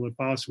 former Wimbledon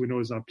finalist, who we know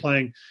is not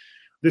playing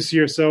this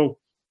year. So,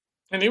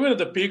 and even at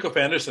the peak of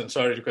Anderson,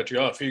 sorry to cut you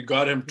off, he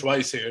got him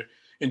twice here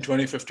in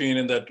 2015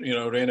 in that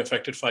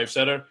rain-affected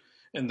five-setter,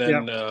 and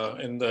then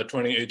in the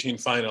 2018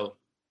 final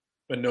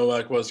when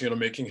Novak was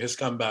making his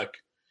comeback.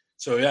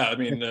 So yeah, I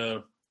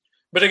mean.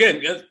 But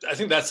again, I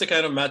think that's the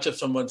kind of matchup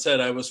someone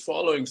said. I was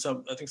following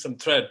some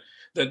thread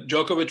that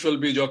Djokovic will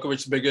be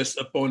Djokovic's biggest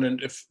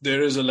opponent. If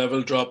there is a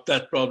level drop,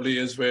 that probably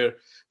is where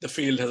the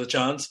field has a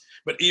chance.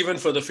 But even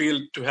for the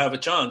field to have a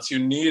chance, you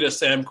need a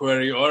Sam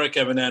Querrey or a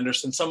Kevin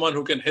Anderson, someone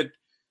who can hit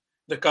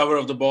the cover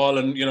of the ball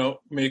and,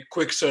 make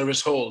quick service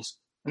holes.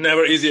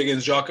 Never easy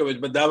against Djokovic,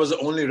 but that was the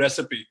only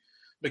recipe,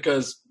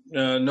 because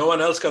no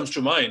one else comes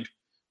to mind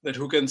that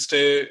who can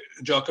stay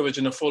Djokovic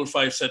in a full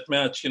 5-set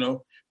match,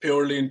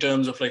 purely in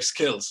terms of like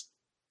skills.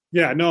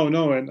 Yeah, no,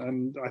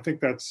 and I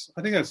think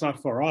that's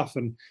not far off.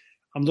 And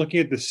I'm looking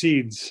at the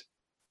seeds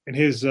in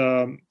his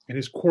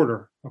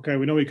quarter. Okay,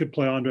 we know he could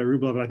play Andre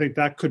Rublev, but I think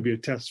that could be a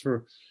test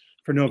for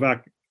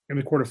Novak in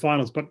the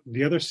quarterfinals. But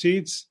the other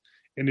seeds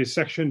in his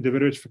section,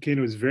 Davidovich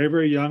Fokina is very,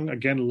 very young.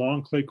 Again,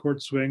 long clay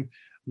court swing,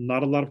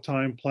 not a lot of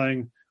time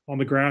playing on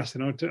the grass. I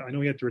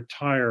know he had to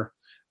retire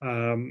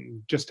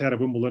just ahead of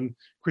Wimbledon.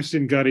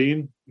 Christian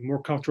Garin,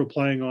 more comfortable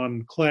playing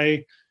on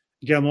clay.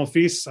 Gael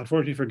Monfils,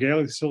 unfortunately for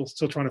Gael, he's still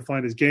trying to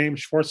find his game.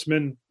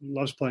 Schwartzman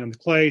loves playing on the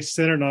clay.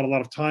 Sinner, not a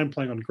lot of time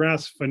playing on the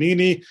grass.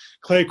 Fanini,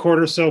 clay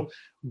quarter. So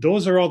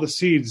those are all the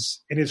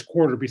seeds in his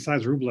quarter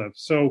besides Rublev.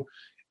 So,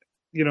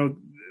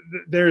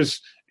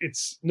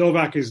 it's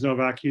Novak is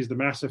Novak. He's the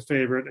massive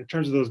favorite. In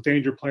terms of those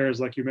danger players,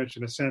 like you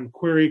mentioned, a Sam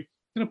Querrey,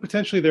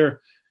 potentially there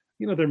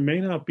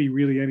may not be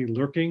really any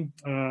lurking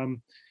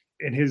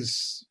in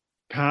his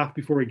path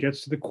before he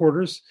gets to the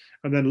quarters,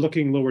 and then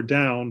looking lower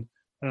down,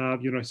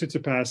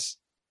 Tsitsipas,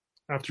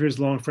 after his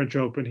long French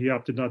Open, he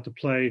opted not to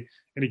play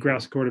any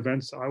grass court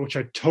events, which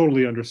I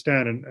totally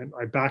understand, and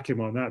I back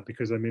him on that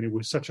because, I mean, it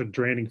was such a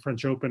draining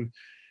French Open.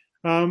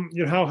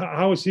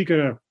 How is he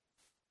going to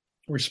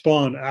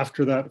respond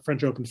after that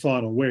French Open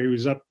final where he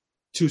was up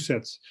 2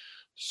 sets,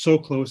 so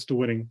close to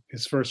winning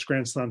his first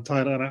Grand Slam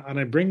title? And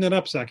I bring that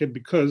up, Saket,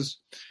 because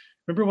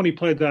remember when he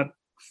played that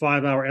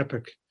 5-hour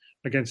epic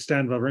against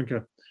Stan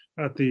Wawrinka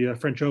at the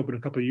French Open a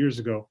couple of years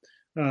ago?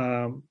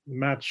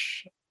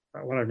 Match,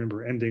 what I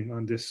remember, ending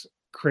on this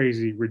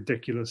crazy,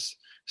 ridiculous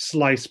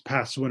slice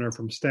pass winner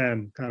from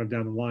Stan kind of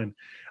down the line.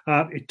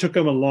 It took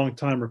him a long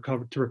time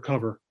to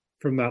recover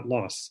from that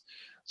loss.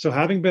 So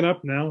having been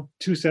up now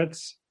 2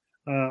 sets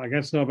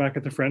against Novak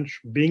at the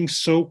French, being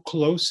so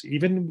close,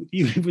 even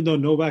though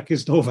Novak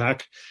is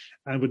Novak,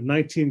 and with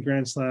 19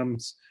 Grand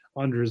Slams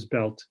under his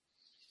belt,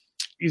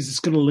 is this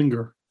going to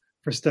linger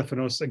for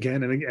Stefanos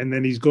again? And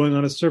then he's going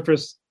on a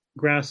surface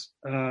grass,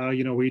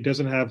 where he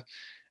doesn't have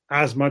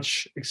as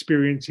much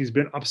experience. He's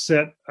been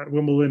upset at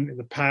Wimbledon in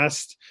the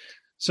past.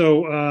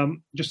 So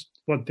just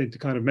one thing to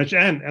kind of mention.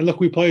 And look,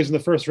 we plays in the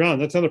first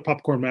round. That's another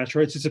popcorn match,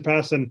 right?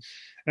 Tsitsipas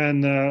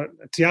and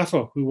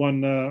Tiafoe, who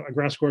won a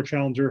grass court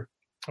challenger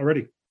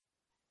already.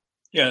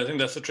 Yeah, I think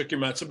that's a tricky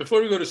match. So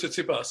before we go to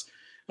Tsitsipas,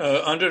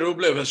 Andre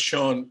Rublev has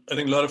shown, I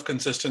think, a lot of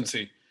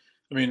consistency.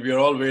 I mean, we are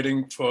all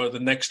waiting for the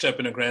next step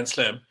in a Grand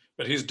Slam,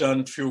 but he's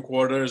done few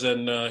quarters,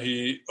 and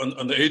he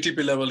on the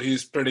ATP level,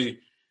 he's pretty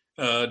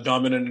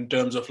dominant in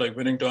terms of like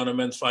winning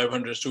tournaments,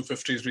 500s,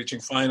 250s, reaching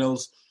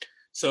finals.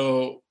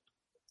 So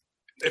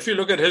if you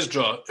look at his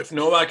draw, if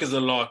Novak is a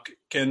lock,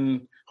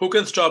 who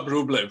can stop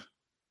Rublev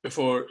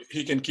before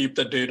he can keep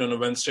that date on a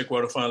Wednesday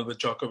quarterfinal with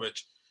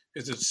Djokovic?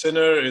 Is it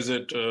Sinner? Is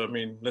it,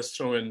 let's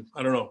throw in,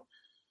 I don't know.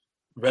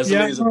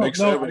 Vesely is a big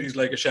star, but he's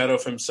like a shadow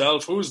of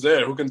himself. Who's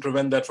there? Who can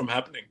prevent that from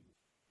happening?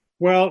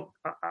 Well,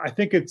 I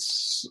think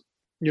it's,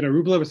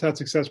 Rublev has had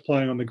success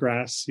playing on the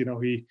grass.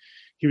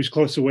 He was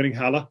close to winning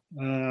Halle,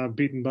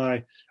 beaten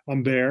by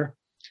Humbert.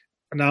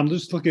 And now I'm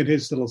just looking at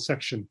his little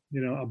section,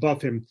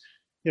 above him.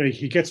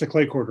 He gets a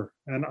clay quarter.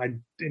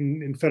 And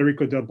in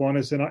Federico Del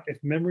Bonis, and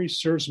if memory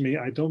serves me,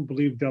 I don't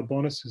believe Del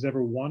Bonis has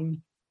ever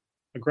won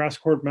a grass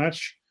court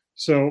match.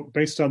 So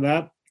based on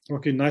that,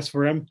 looking nice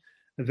for him.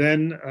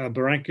 Then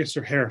Berankis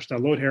or Harris. Now,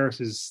 Lloyd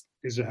Harris is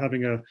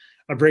having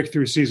a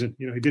breakthrough season.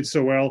 He did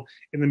so well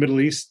in the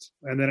Middle East,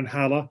 and then in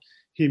Halle,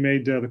 he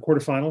made the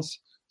quarterfinals.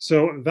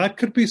 So that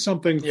could be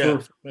something.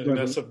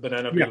 That's a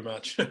banana peel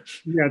match.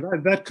 Yeah,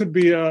 that could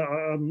be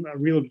a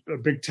real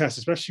big test,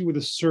 especially with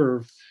the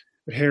serve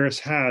that Harris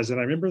has. And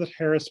I remember that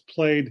Harris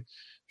played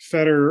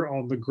Federer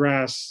on the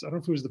grass. I don't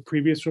know if it was the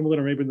previous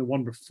Wimbledon or maybe the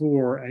one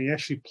before, and he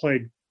actually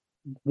played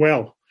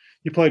well.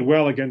 He played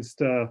well against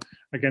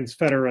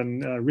Federer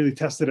and really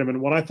tested him.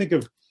 And when I think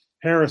of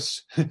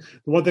Harris, the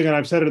one thing that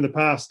I've said it in the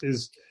past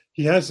is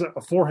he has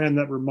a forehand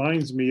that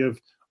reminds me of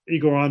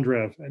Igor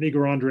Andreev. And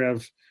Igor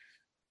Andreev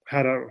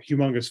had a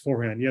humongous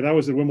forehand. Yeah, that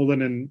was at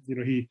Wimbledon, and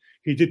he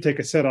did take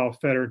a set off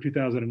Federer in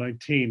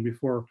 2019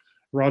 before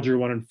Roger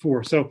won in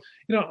 4. So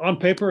on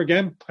paper,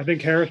 again, I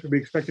think Harris would be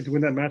expected to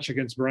win that match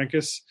against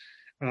Berankis,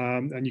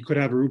 and you could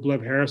have a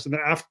Rublev Harris, and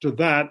then after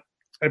that,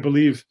 I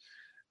believe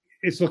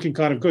it's looking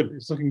kind of good.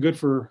 It's looking good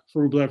for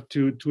Rublev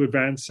to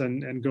advance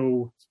and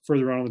go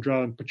further on the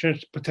draw and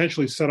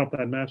potentially set up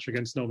that match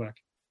against Novak.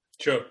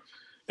 Sure.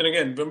 And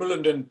again,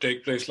 Wimbledon didn't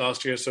take place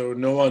last year, so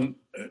no one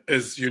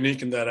is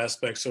unique in that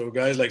aspect. So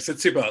guys like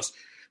Tsitsipas,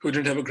 who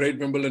didn't have a great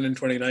Wimbledon in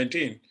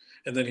 2019,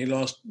 and then he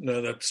lost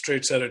that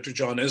straight setter to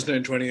John Isner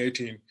in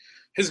 2018.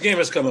 His game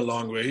has come a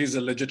long way. He's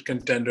a legit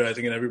contender, I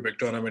think, in every big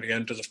tournament he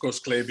enters. Of course,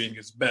 clay being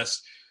his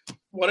best.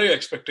 What are your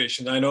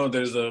expectations? I know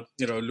there's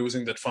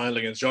losing that final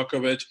against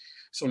Djokovic.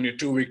 It's only a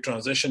 2-week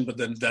transition, but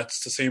then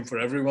that's the same for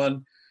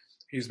everyone.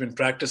 He's been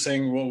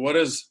practicing. Well, what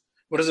is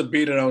a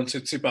beat around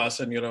Tsitsipas,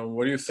 and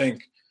what do you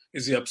think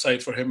is the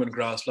upside for him in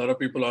grass? A lot of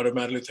people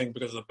automatically think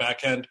because of the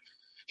backhand,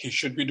 he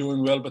should be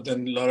doing well, but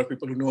then a lot of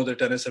people who know their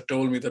tennis have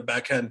told me the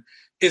backhand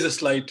is a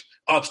slight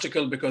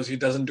obstacle because he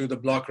doesn't do the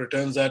block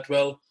returns that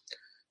well.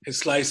 His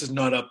slice is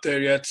not up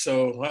there yet.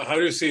 So how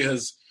do you see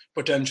his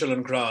potential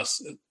in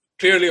grass?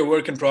 Clearly a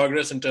work in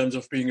progress in terms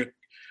of being a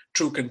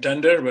true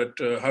contender,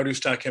 but how do you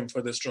stack him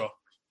for this draw?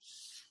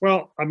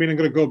 Well, I'm going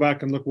to go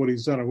back and look what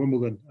he's done at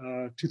Wimbledon.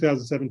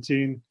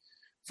 2017,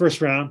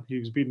 first round, he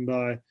was beaten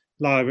by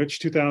Lajovic.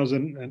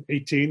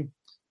 2018,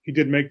 he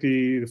did make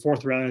the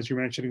fourth round, as you're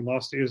mentioning,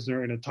 lost to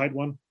Isner in a tight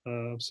one.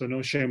 So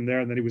no shame there.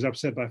 And then he was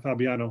upset by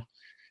Fabiano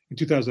in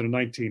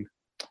 2019.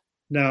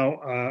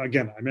 Now,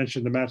 again, I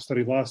mentioned the match that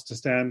he lost to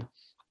Stan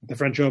at the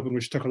French Open,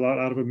 which took a lot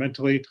out of him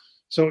mentally.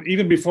 So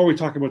even before we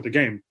talk about the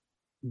game,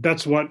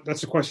 that's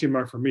a question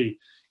mark for me,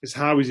 is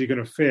how is he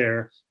going to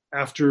fare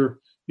after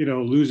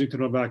losing to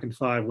Novak in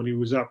 5 when he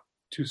was up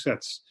 2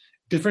 sets.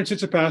 Different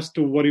Tsitsipas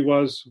to what he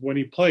was when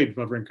he played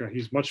Wawrinka.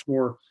 He's much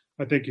more,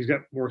 I think he's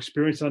got more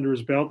experience under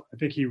his belt. I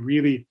think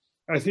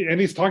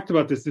and he's talked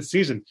about this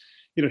season.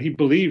 He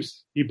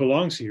believes he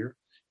belongs here.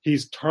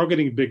 He's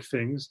targeting big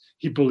things.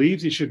 He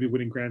believes he should be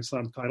winning Grand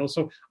Slam titles.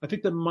 So I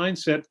think the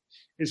mindset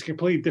is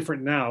completely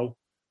different now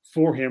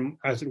for him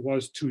as it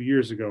was 2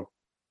 years ago.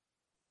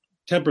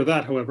 Temper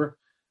that, however,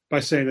 by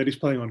saying that he's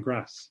playing on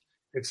grass.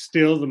 It's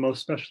still the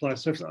most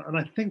specialized surface, and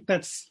I think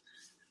that's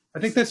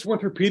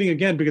worth repeating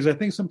again, because I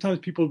think sometimes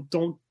people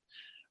don't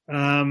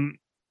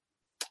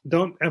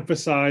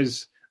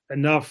emphasize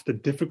enough the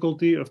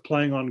difficulty of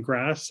playing on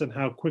grass and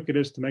how quick it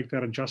is to make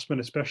that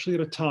adjustment, especially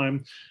at a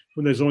time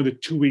when there's only the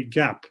 2-week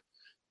gap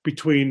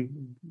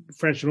between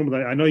French and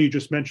Wimbledon. I know you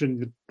just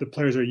mentioned the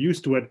players are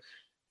used to it.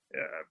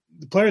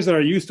 The players that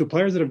are used to,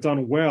 players that have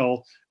done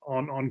well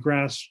on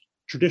grass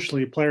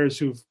traditionally, players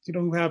who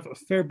have a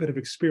fair bit of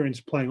experience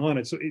playing on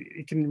it. So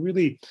it can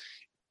really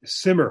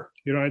simmer,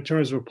 in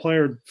terms of a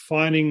player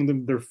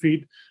finding their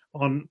feet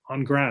on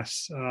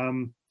grass.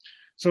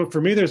 So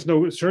for me, there's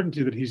no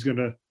certainty that he's going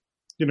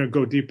to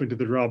go deep into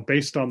the draw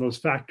based on those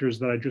factors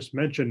that I just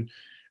mentioned.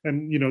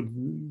 And,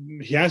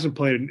 he hasn't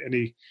played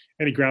in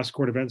any grass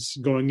court events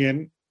going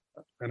in.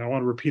 And I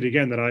want to repeat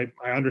again that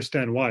I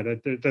understand why.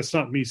 That's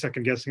not me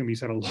second guessing him.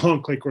 He's had a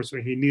long clay court, so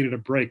he needed a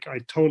break. I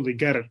totally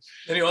get it.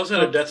 And he also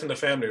had a death in the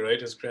family, right?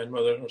 His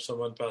grandmother or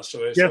someone passed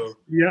away. Yes, so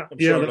yeah, I'm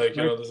sure, right.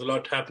 there's a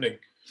lot happening.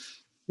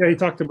 Yeah, he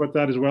talked about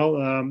that as well.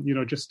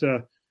 Just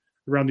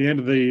around the end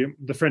of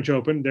the French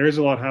Open, there is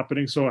a lot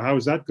happening. So how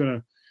is that going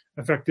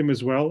to affect him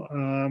as well?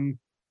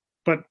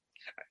 But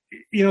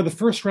the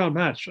first round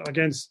match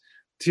against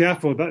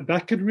Tiafoe,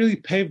 that could really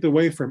pave the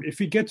way for him if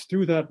he gets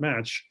through that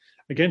match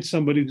against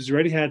somebody who's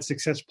already had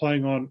success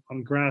playing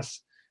on grass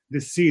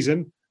this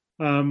season.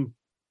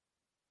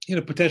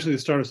 Potentially the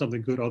start of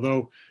something good.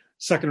 Although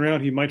second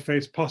round he might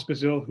face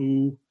Pospisil,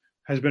 who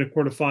has been a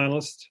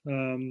quarterfinalist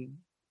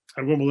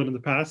at Wimbledon in the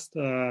past.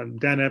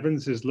 Dan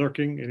Evans is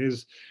lurking in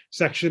his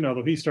section,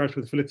 although he starts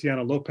with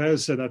Feliciano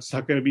Lopez, so that's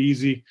not going to be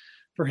easy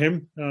for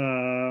him.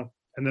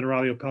 And then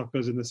Aurelio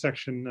Palco's in the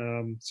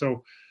section.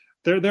 So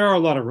there are a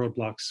lot of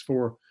roadblocks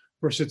for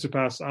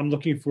Tsitsipas. I'm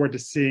looking forward to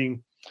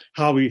seeing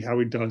how he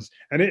does.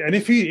 And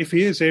if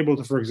he is able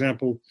to, for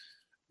example,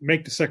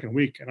 make the second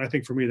week, and I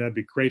think for me that'd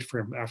be great for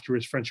him after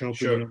his French Open,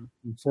 sure,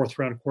 fourth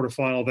round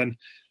quarterfinal, then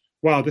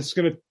wow, this is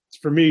going to,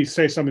 for me,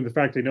 say something to the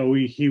fact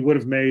that he would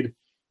have made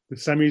the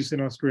semis in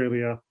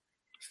Australia,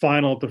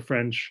 final at the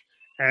French,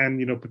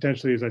 and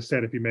potentially, as I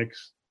said, if he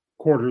makes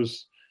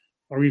quarters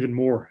or even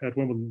more at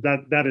Wimbledon,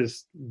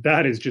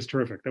 that is just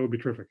terrific. That would be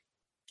terrific.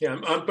 Yeah,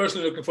 I'm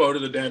personally looking forward to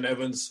the Dan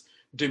Evans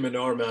de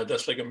Minaur match.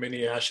 That's like a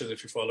mini Ashes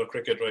if you follow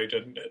cricket, right?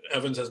 And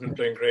Evans has been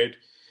playing great.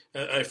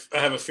 I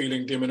have a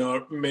feeling de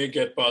Minaur may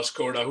get past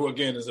Korda, who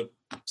again is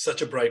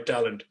such a bright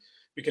talent.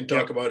 We can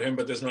talk about him,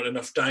 but there's not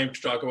enough time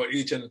to talk about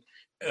each and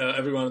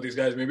every one of these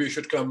guys. Maybe you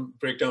should come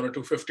break down a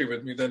 250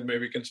 with me. Then maybe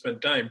we can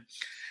spend time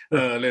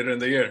later in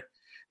the year.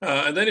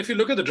 And then if you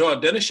look at the draw,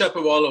 Denis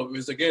Shapovalov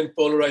is, again,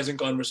 polarizing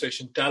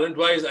conversation.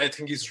 Talent-wise, I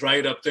think he's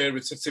right up there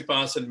with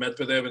Tsitsipas and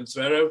Medvedev and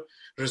Zverev.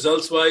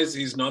 Results-wise,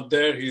 he's not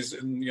there. He's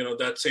in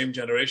that same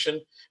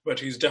generation. But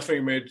he's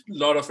definitely made a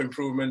lot of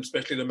improvement,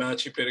 especially the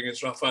match he played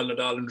against Rafael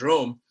Nadal in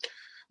Rome.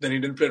 Then he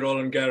didn't play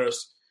Roland Garros.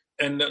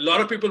 And a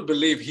lot of people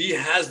believe he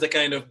has the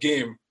kind of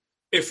game,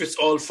 if it's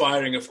all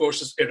firing, of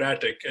course it's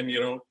erratic. And,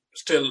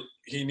 still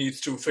he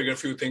needs to figure a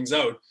few things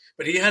out.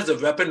 But he has the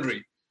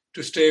weaponry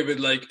to stay with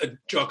like a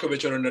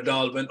Djokovic or a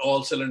Nadal when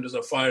all cylinders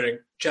are firing.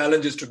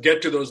 Challenges to get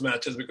to those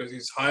matches because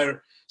he's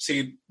higher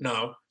seed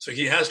now. So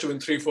he has to win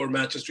 3-4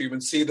 matches to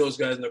even see those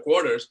guys in the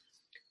quarters.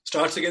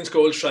 Starts against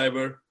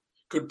Kohlschreiber,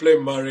 could play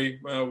Murray.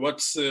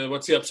 What's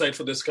the upside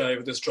for this guy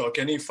with this draw?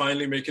 Can he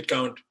finally make it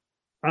count?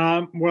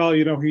 Well,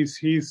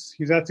 he's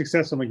had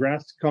success on the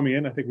grass coming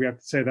in. I think we have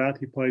to say that.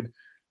 He played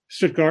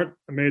Stuttgart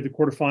and made the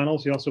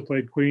quarterfinals. He also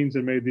played Queens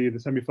and made the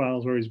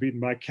semifinals where he's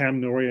beaten by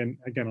Cam Norrie. And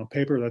again, on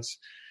paper, that's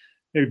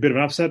maybe a bit of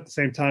an upset. At the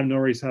same time,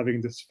 Norrie's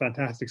having this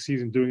fantastic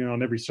season, doing it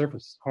on every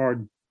surface,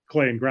 hard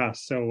clay and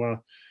grass. So,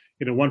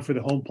 one for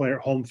the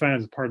home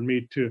fans, pardon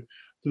me, to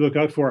look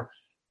out for.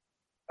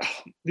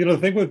 The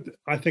thing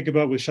I think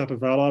about with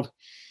Shapovalov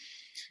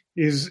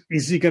is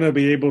he going to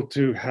be able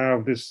to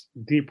have this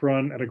deep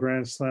run at a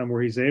Grand Slam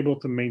where he's able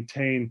to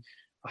maintain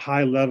a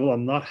high level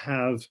and not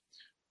have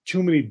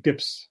too many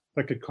dips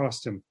that could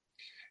cost him.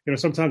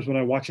 Sometimes when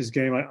I watch his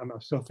game,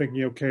 I'm still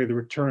thinking, okay, the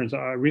returns.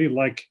 I really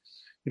like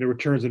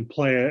returns in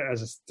play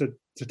as a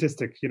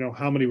statistic,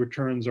 how many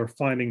returns are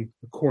finding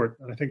the court.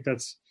 And I think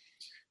that's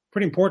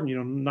pretty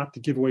important, not to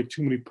give away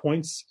too many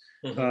points.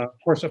 Mm-hmm.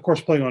 Of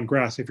course, playing on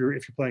grass, if you're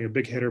playing a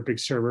big hitter, big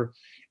server,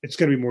 it's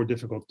going to be more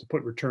difficult to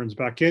put returns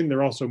back in. There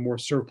are also more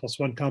serve plus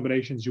one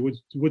combinations, you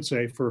would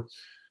say, for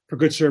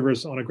good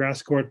servers on a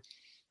grass court.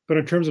 But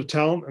in terms of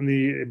talent and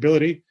the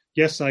ability,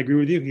 yes, I agree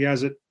with you. He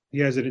has it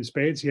in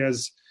spades. He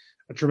has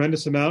a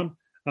tremendous amount.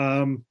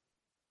 Let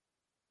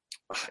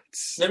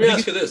me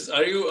ask you this: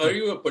 Are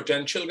you a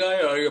potential guy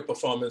or are you a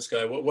performance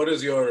guy?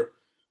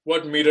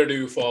 What meter do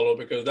you follow?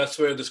 Because that's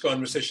where this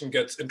conversation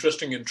gets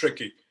interesting and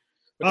tricky.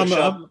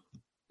 Well,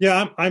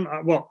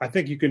 I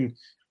think you can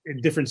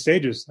in different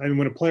stages. I mean,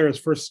 when a player is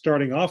first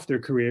starting off their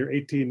career,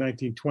 18,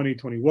 19, 20,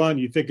 21,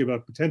 you think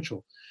about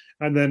potential.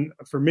 And then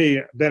for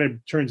me, then it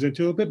turns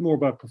into a bit more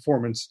about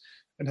performance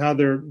and how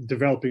they're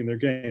developing their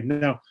game.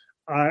 Now,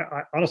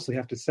 I honestly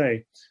have to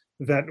say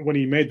that when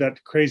he made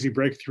that crazy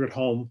breakthrough at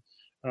home,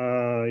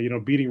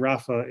 beating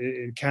Rafa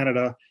in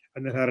Canada,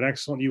 and then had an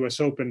excellent U.S.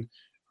 Open,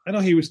 I know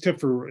he was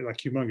tipped for like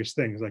humongous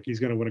things, like he's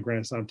going to win a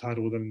Grand Slam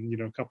title within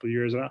a couple of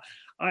years. And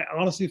I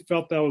honestly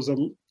felt that was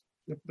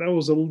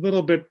a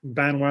little bit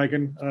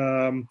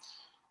bandwagon,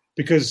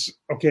 because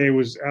it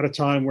was at a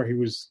time where he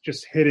was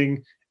just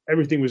hitting,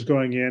 everything was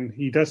going in.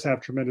 He does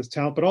have tremendous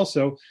talent, but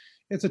also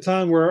it's a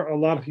time where a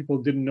lot of people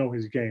didn't know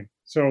his game.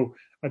 So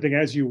I think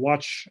as you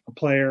watch a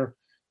player,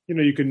 you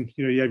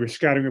have your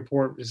scouting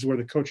report. This is where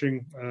the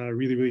coaching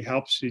really, really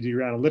helps. You do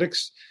your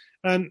analytics,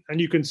 and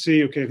you can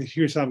see, okay,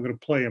 here's how I'm going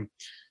to play him.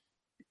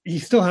 He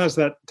still has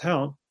that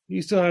talent.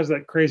 He still has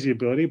that crazy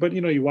ability, but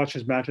you watch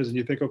his matches and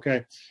you think,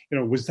 okay,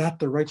 was that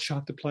the right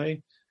shot to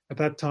play at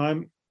that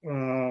time?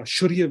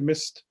 Should he have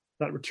missed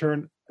that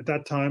return at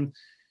that time?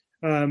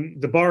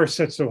 The bar is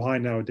set so high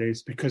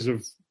nowadays because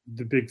of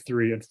the big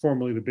three and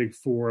formerly the big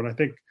four. And I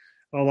think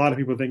a lot of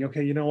people think,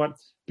 okay, you know what?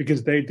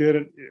 Because they did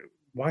it,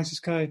 why is this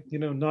guy,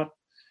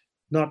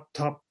 not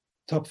top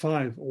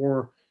five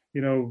or,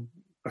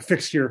 a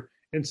fixture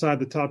inside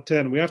the top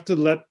 10? We have to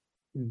let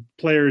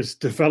players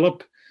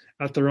develop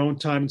at their own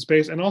time and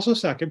space. And also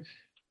second,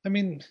 I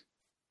mean,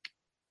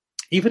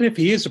 even if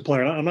he is a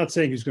player, I'm not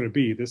saying he's going to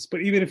be this,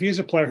 but even if he is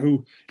a player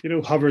who,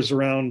 hovers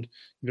around,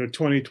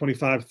 20,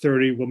 25,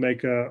 30, will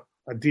make a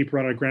deep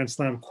run at Grand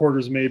Slam,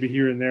 quarters maybe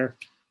here and there,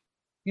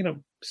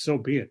 so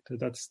be it.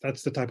 That's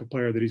the type of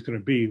player that he's going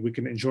to be. We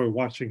can enjoy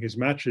watching his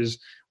matches.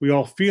 We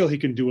all feel he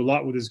can do a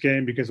lot with his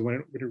game because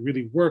when it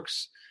really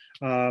works,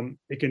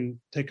 it can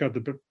take out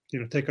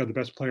the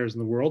best players in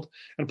the world.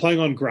 And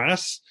playing on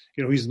grass,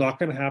 he's not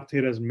going to have to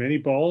hit as many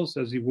balls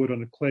as he would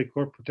on a clay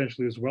court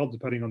potentially as well,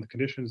 depending on the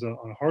conditions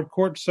on a hard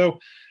court. So,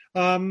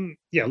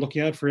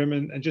 looking out for him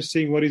and just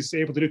seeing what he's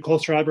able to do.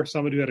 Kohlschreiber,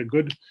 somebody who had a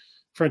good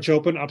French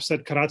Open,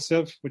 upset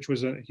Karatsev, which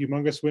was a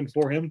humongous win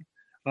for him.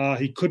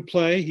 He could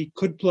play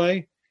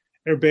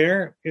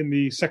Herbert in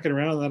the second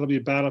round. That'll be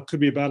a battle. Could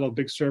be a battle of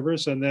big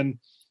servers. And then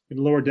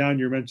lower down,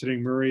 you're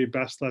mentioning Murray,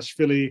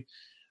 Basilashvili.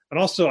 And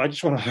also, I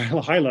just want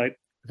to highlight,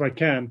 if I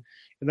can,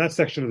 in that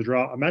section of the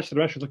draw, a match that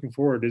I'm actually looking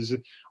forward is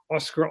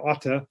Oscar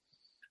Otta,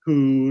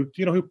 who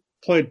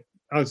played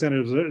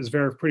Alexander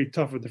Zverev pretty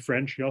tough with the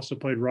French. He also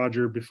played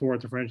Roger before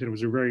at the French, and it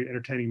was a very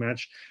entertaining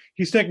match.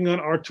 He's taking on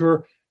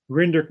Artur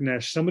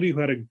Rinderknecht, somebody who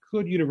had a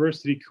good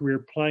university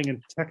career playing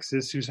in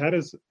Texas, who's had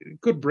his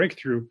good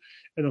breakthrough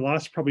in the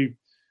last probably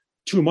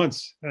 2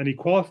 months, and he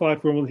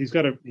qualified for Wimbledon. He's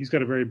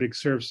got a very big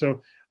serve.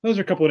 So those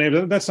are a couple of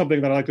names. That's something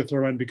that I like to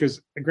throw in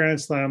because a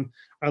Grand Slam,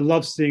 I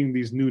love seeing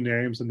these new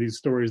names and these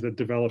stories that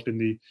developed in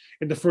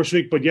the first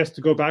week. But yes,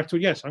 to go back to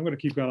it, yes, I'm going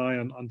to keep an eye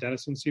on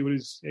Dennis and see what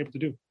he's able to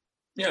do.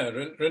 Yeah,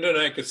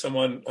 Rinderknecht is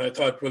someone I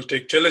thought will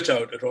take Cilic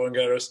out at Roland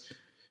Garros.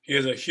 He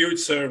has a huge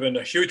serve and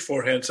a huge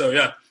forehand. So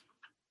yeah,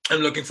 I'm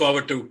looking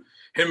forward to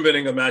him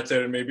winning a match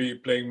there and maybe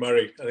playing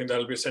Murray. I think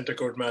that'll be a center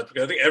court match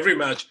because I think every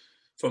match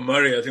for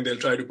Murray, I think they'll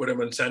try to put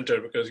him in center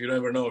because you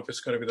never know if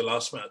it's going to be the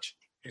last match.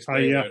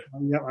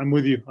 I'm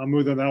with you. I'm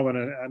with you on that one,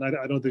 and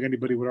I don't think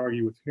anybody would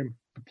argue with him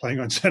playing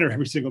on center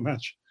every single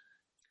match.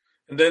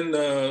 And then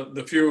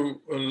the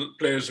few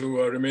players who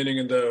are remaining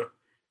in the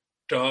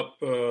top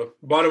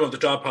bottom of the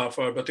top half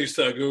are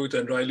Bautista Agut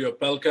and Riley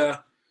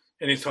Opelka.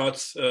 Any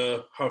thoughts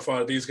how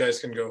far these guys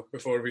can go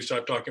before we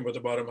start talking about the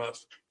bottom half?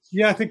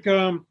 Yeah, I think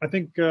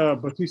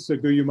Bautista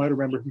Agut, you might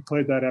remember, he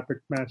played that epic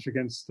match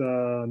against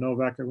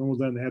Novak at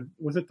Wimbledon.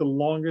 Was it the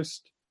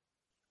longest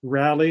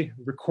rally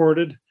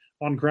recorded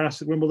on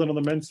grass at Wimbledon on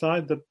the men's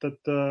side?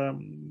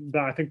 That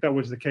I think that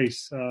was the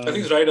case. I think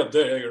it's right up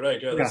there. Yeah, you're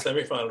right. Yeah, the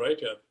semifinal, right?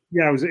 Yeah.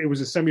 Yeah, it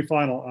was a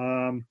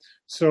semifinal.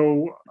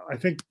 So I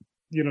think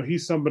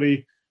he's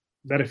somebody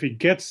that if he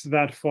gets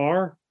that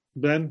far,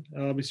 then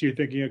obviously you're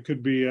thinking it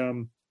could be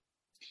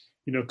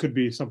could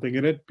be something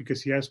in it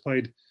because he has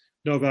played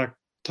Novak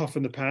tough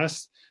in the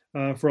past.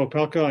 For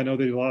Opelka, I know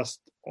that he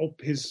lost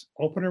his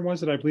opener,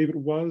 was it? I believe it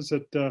was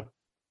at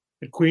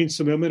Queen's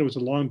Wimbledon. It was a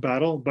long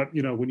battle, but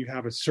when you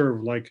have a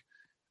serve like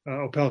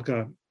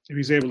Opelka, if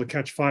he's able to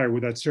catch fire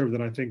with that serve,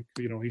 then I think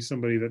he's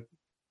somebody that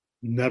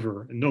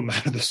never, and no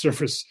matter the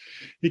surface,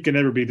 he can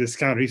never be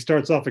discounted. He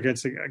starts off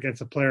against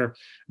a player,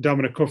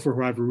 Dominic Koffer,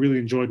 who I've really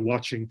enjoyed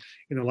watching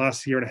in the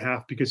last year and a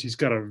half because he's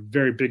got a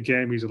very big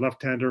game. He's a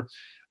left-hander,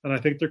 and I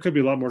think there could be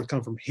a lot more to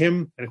come from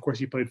him. And of course,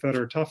 he played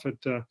Federer tough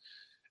at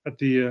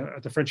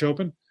the French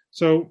Open.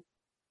 So,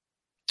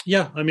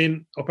 yeah, I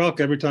mean, Opelka,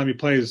 every time he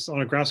plays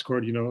on a grass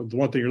court, the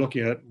one thing you're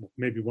looking at,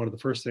 maybe one of the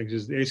first things,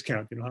 is the ace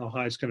count, how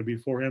high it's going to be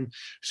for him.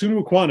 Sun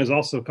Wukong is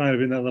also kind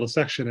of in that little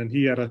section, and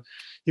he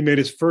made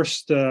his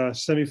first tour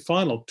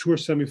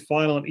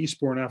semifinal in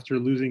Eastbourne after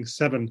losing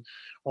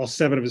all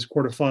seven of his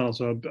quarterfinals.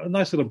 So a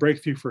nice little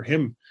breakthrough for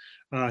him.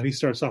 He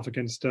starts off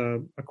against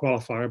a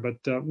qualifier, but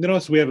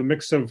so we have a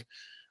mix of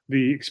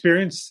the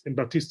experience in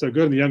Bautista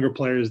Agut and the younger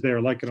players there,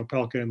 like an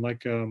Opelka and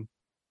like a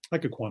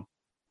Kwon.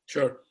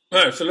 Sure.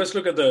 All right, so let's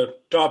look at the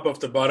top of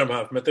the bottom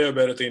half. Matteo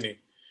Berrettini,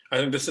 I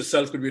think this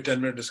itself could be a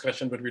 10-minute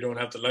discussion, but we don't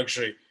have the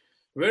luxury.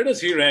 Where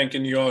does he rank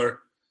in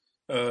your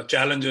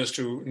challenges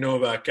to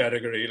Novak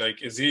category?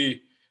 Like, is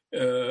he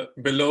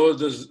below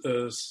the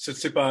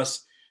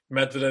Tsitsipas,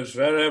 Medvedev,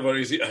 Zverev, or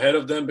is he ahead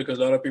of them? Because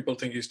a lot of people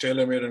think he's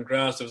tailor-made on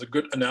grass. There was a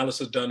good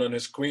analysis done on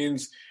his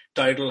Queen's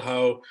title,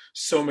 how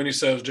so many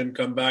serves didn't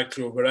come back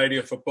through a variety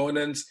of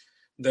opponents.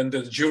 Then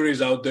the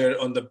jury's out there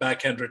on the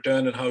backhand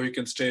return and how he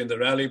can stay in the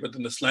rally, but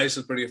then the slice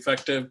is pretty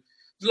effective.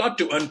 There's a lot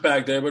to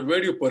unpack there, but where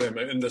do you put him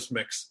in this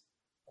mix?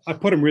 I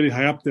put him really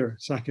high up there,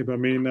 Sakib. I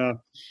mean,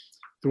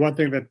 the one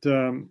thing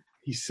that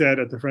he said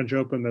at the French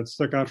Open that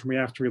stuck out for me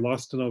after he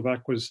lost to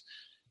Novak was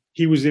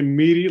he was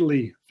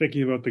immediately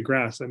thinking about the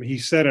grass. I mean, he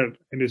said it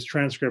in his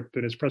transcript,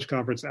 in his press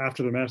conference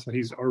after the match, that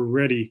he's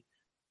already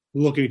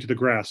looking to the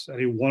grass and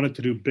he wanted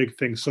to do big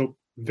things. So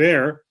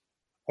there,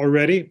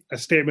 already a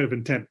statement of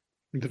intent.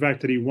 The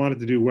fact that he wanted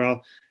to do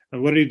well.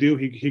 And what did he do?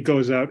 He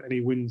goes out and he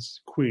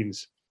wins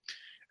Queens.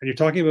 And you're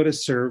talking about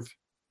his serve.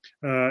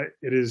 It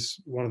is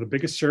one of the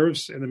biggest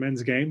serves in the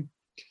men's game.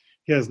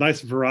 He has nice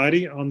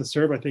variety on the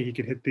serve. I think he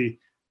can hit the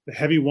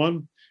heavy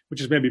one,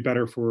 which is maybe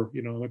better for,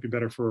 might be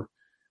better for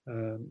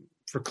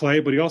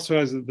clay, but he also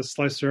has the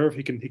slice serve.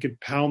 He can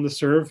pound the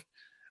serve.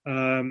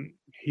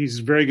 He's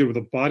very good with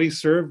a body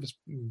serve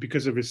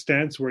because of his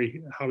stance,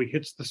 how he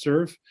hits the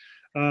serve.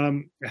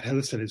 And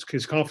listen,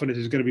 his confidence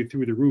is going to be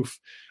through the roof.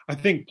 I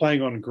think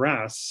playing on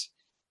grass,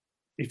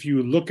 if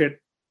you look at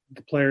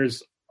the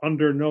players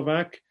under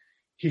Novak,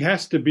 he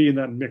has to be in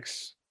that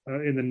mix,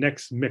 in the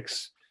next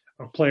mix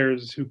of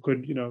players who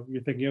could,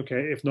 you're thinking,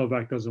 okay, if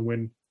Novak doesn't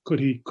win,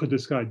 could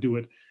this guy do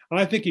it? And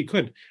I think he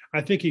could.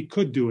 I think he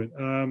could do it.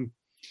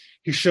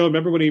 He showed,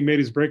 remember when he made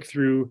his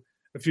breakthrough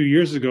a few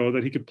years ago,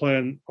 that he could play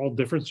on all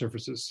different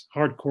surfaces,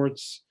 hard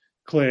courts,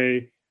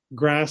 clay,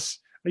 grass.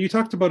 You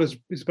talked about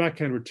his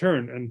backhand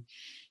return, and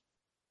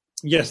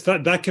yes,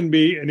 that can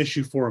be an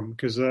issue for him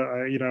because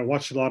I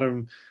watched a lot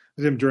of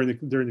him during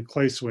the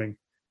clay swing,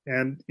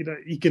 and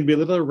he can be a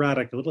little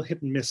erratic, a little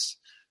hit and miss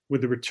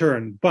with the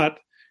return, but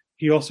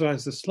he also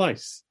has the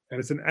slice, and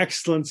it's an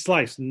excellent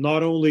slice,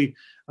 not only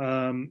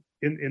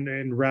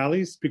in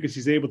rallies because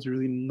he's able to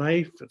really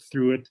knife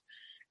through it,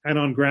 and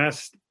on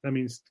grass, that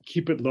means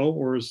keep it low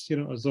or as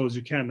low as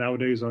you can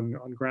nowadays on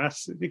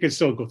grass. You can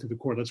still go through the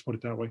court, let's put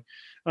it that way,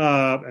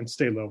 and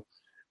stay low.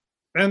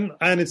 And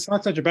it's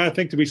not such a bad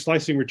thing to be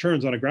slicing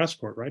returns on a grass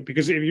court, right?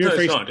 Because if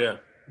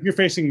you're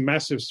facing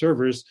massive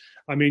servers,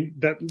 I mean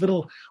that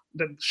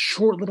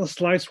short little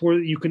slice where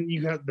you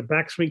have the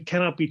backswing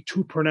cannot be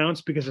too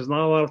pronounced because there's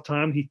not a lot of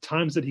time. He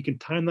times it, he can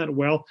time that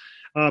well.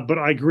 But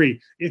I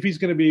agree, if he's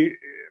going to be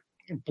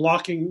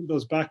blocking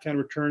those backhand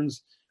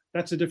returns,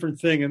 that's a different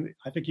thing, and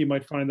I think you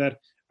might find that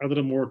a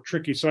little more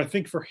tricky. So I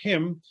think for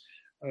him,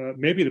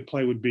 maybe the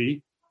play would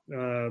be,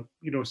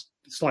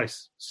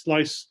 slice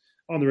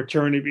on the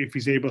return if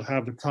he's able to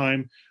have the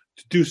time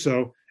to do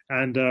so.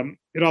 And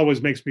it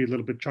always makes me a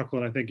little bit chuckle,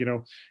 and I think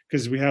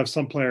because we have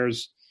some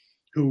players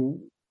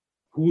who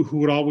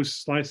would always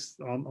slice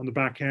on the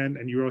backhand,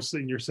 and you're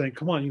saying,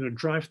 come on,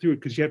 drive through it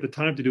because you have the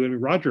time to do it. I mean,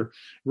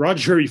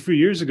 Roger a few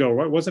years ago,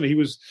 right, wasn't he? He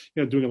was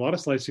doing a lot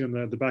of slicing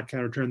on the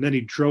backhand return. Then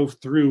he drove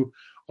through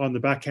on the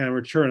backhand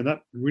return, and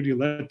that really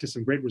led to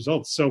some great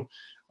results. So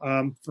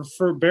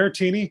for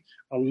Berrettini,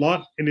 a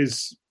lot in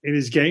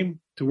his game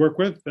to work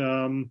with.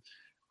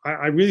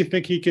 I really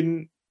think he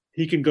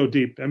can go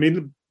deep. I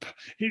mean,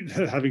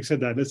 having said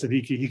that, listen,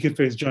 he can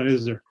face John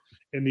Isner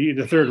in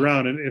the third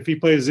round, and if he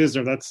plays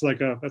Isner,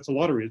 that's a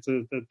lottery.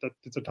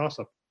 It's a toss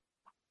up.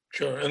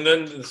 Sure, and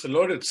then there's a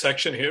loaded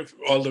section here,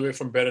 all the way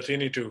from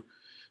Berrettini to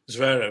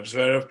Zverev.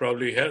 Zverev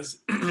probably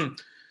has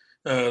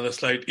the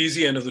slight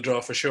easy end of the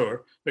draw for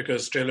sure,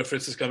 because Taylor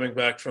Fritz is coming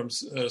back from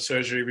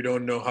surgery. We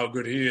don't know how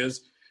good he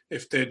is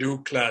if they do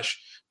clash.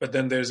 But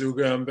then there's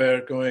Ugo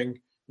Humbert going,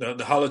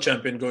 the Halle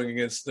champion, going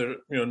against the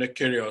Nick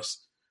Kyrgios,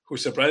 who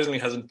surprisingly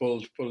hasn't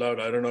pulled out.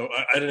 I don't know.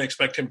 I didn't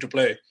expect him to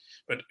play,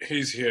 but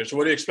he's here. So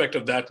what do you expect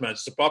of that match?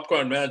 It's a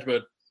popcorn match,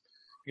 but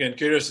again,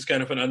 Kyrgios is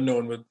kind of an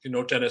unknown with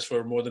tennis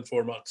for more than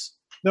 4 months.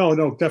 No,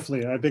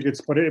 definitely. I think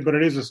but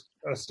it is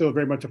still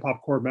very much a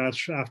popcorn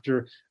match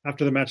after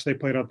the match they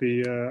played at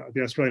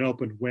the Australian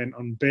Open, when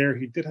Humbert,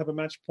 he did have a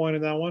match point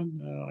in that one,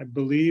 I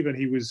believe, and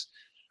he was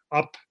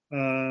up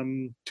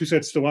 2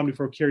 sets to 1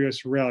 before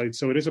Kyrgios rallied.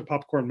 So it is a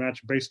popcorn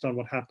match based on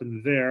what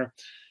happened there.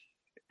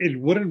 It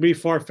wouldn't be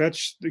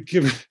far-fetched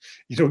given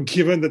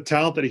the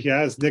talent that he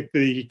has. Nick,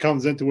 he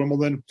comes into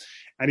Wimbledon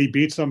and he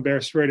beats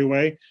Humbert straight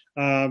away.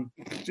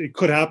 It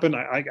could happen.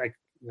 I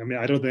mean,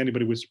 I don't think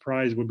anybody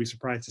would be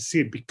surprised to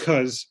see it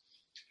because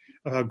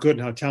of how good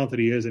and how talented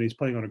he is, and he's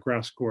playing on a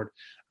grass court.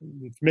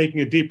 Making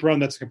a deep run,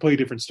 that's a completely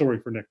different story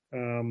for Nick.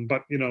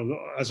 But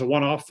as a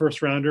one-off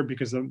first rounder,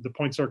 because the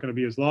points aren't going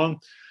to be as long,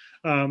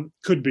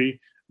 could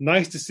be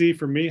nice to see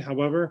for me.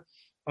 However,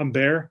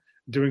 Humbert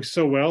doing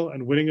so well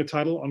and winning a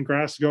title on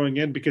grass going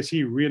in, because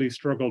he really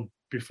struggled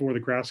before the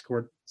grass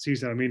court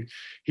season. I mean,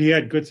 he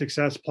had good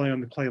success playing on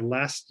the clay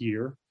last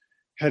year,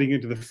 heading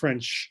into the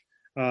French.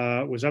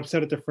 Was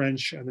upset at the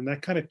French, and then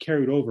that kind of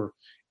carried over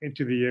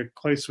into the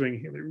clay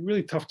swing. A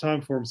really tough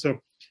time for him. So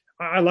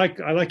I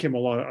like him a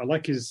lot. I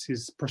like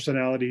his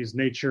personality, his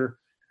nature.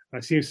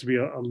 Seems to be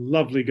a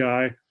lovely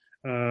guy,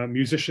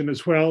 musician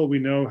as well. We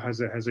know has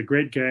a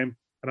great game,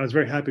 and I was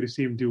very happy to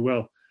see him do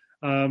well.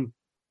 Um,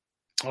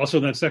 Also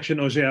in that section,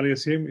 Oje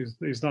Aliassim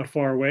is not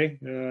far away.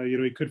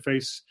 He could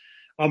face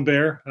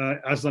Amber,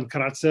 Aslan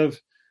Karatsev,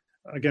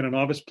 again a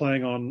novice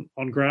playing on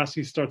grass.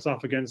 He starts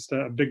off against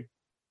a big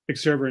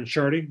server in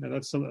Shardy.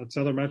 That's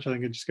another match I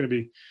think it's just going to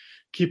be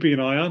keeping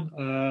an eye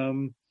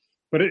on.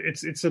 But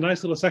it's a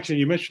nice little section.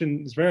 You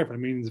mentioned Zverev. I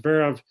mean,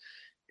 Zverev,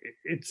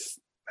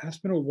 has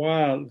been a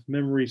while, if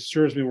memory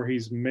serves me, where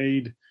he's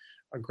made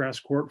a grass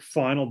court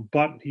final,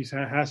 but he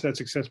has had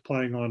success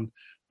playing on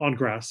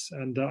grass.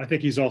 And I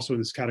think he's also in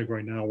this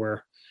category now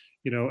where,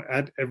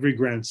 at every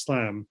Grand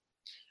Slam,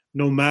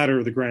 no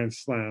matter the Grand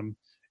Slam,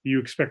 you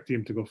expect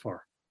him to go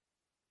far.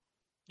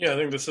 Yeah, I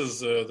think this is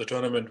the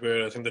tournament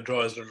where I think the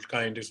draw is a little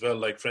kind as well,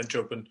 like French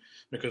Open,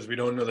 because we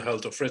don't know the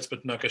health of Fritz,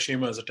 but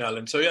Nakashima is a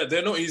talent. So yeah, there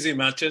are no easy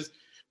matches,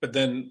 but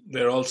then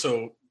there are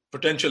also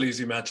potential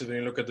easy matches when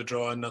you look at the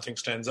draw and nothing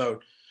stands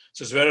out.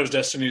 So Zverev's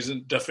destiny is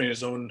definitely in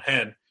his own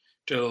hand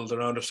till the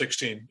round of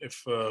 16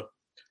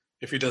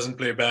 if he doesn't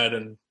play bad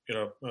and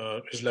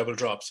his level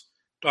drops.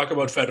 Talk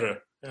about Federer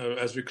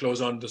as we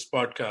close on this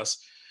podcast.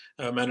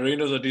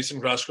 Manarino's a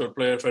decent grass court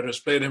player. Federer's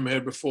played him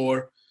here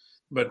before.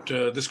 But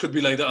this could be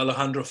like the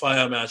Alejandro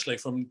Falla match, like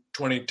from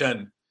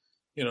 2010.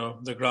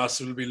 The grass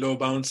will be low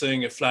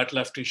bouncing, flat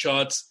lefty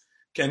shots.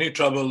 Can he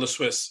trouble the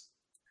Swiss,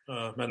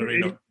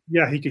 Manarino?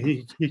 Yeah,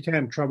 he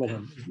can trouble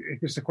him.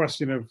 It's just a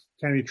question of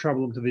can he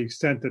trouble him to the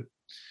extent that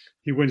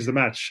he wins the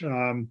match.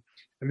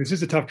 And this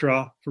is a tough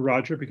draw for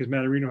Roger because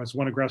Manarino has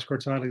won a grass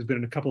court title. He's been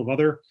in a couple of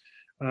other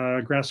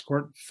grass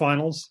court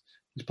finals.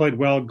 He's played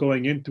well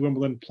going into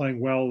Wimbledon, playing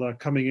well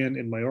coming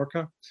in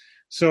Mallorca.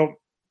 So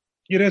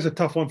it is a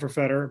tough one for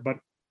Federer, but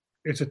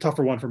it's a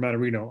tougher one for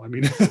Manarino. I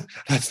mean,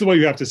 that's the way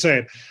you have to say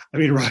it. I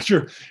mean,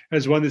 Roger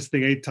has won this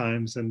thing 8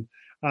 times, and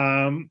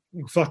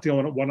reflecting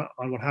on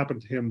what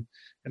happened to him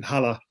in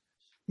Halle,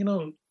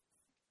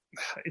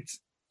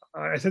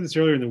 I said this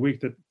earlier in the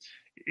week that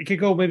it could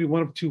go maybe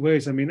one of two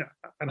ways. I mean,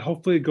 and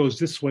hopefully it goes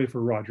this way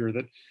for Roger,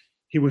 that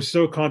he was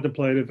so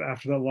contemplative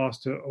after that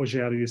loss to Oje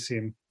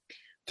Aliassim,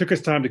 took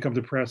his time to come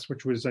to press,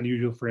 which was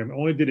unusual for him.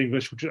 Only did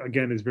English, which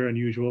again is very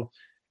unusual.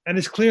 And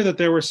it's clear that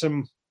there was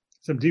some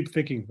deep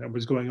thinking that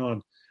was going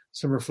on,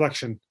 some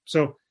reflection.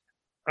 So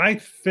I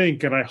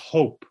think and I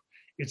hope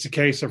it's a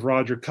case of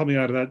Roger coming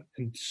out of that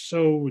and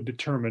so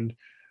determined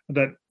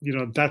that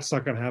that's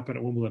not going to happen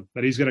at Wimbledon.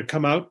 That he's going to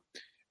come out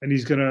and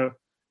he's going to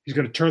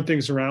turn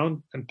things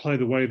around and play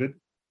the way that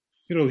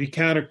he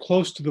can, or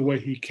close to the way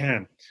he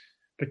can.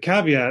 The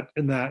caveat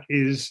in that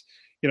is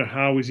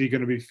how is he going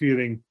to be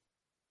feeling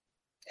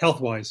health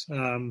wise?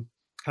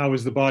 How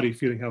is the body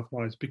feeling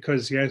health-wise?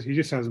 Because he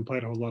just hasn't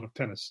played a whole lot of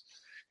tennis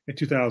in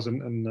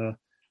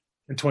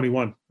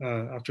 2021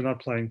 after not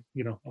playing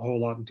a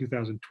whole lot in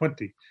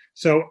 2020.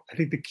 So I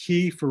think the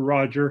key for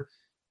Roger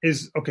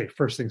is, okay,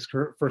 first things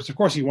first. Of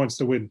course, he wants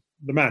to win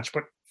the match,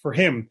 but for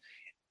him,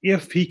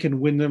 if he can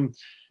win them,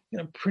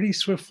 pretty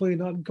swiftly,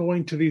 not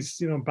going to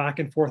these back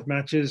and forth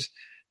matches,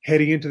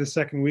 heading into the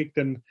second week,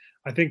 then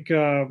I think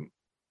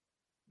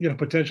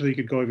potentially he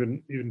could go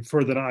even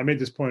further. I made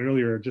this point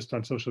earlier just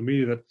on social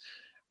media that.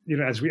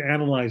 As we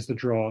analyze the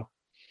draw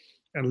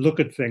and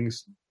look at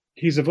things,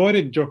 he's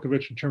avoided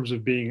Djokovic in terms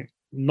of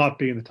not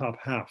being in the top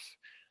half.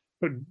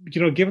 But,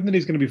 given that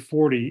he's going to be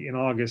 40 in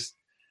August,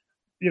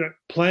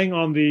 playing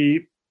on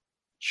the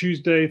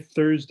Tuesday,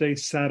 Thursday,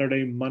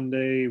 Saturday,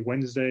 Monday,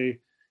 Wednesday,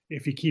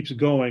 if he keeps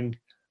going,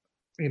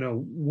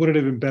 would it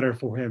have been better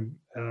for him,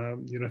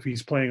 if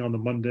he's playing on the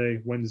Monday,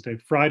 Wednesday,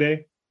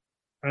 Friday,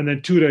 and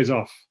then 2 days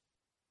off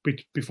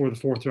before the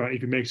fourth round,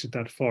 if he makes it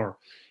that far.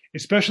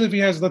 Especially if he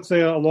has, let's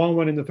say, a long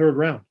one in the third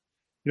round,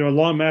 a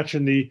long match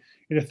in the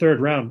third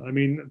round. I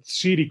mean,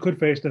 seed he could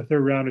face in the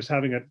third round is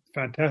having a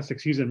fantastic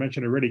season. I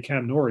mentioned already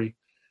Cam Norrie,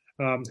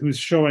 who's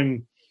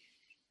showing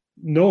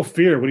no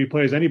fear when he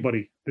plays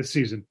anybody this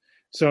season.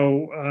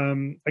 So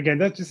again,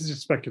 that just is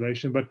just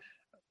speculation, but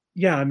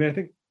yeah, I mean, I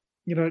think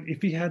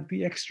if he had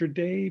the extra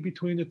day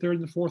between the third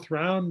and the fourth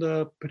round,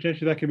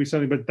 potentially that could be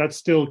something, but that's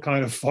still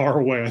kind of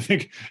far away. I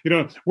think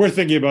we're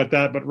thinking about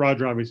that, but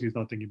Roger obviously is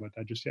not thinking about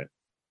that just yet.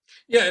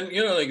 Yeah,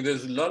 and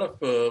there's a lot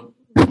of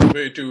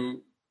way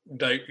to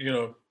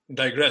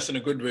digress in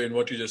a good way in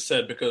what you just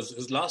said, because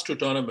his last 2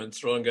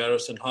 tournaments, Roland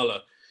Garros and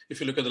Halle,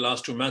 if you look at the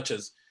last 2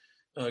 matches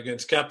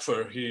against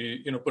Kapfer,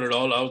 he put it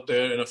all out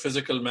there in a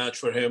physical match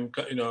for him.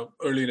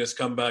 Early in his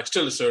comeback,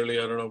 still it's early.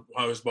 I don't know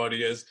how his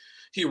body is.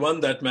 He won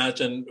that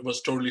match and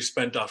was totally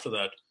spent after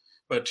that,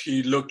 but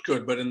he looked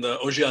good. But in the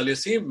Oje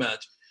Aliassim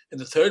match, in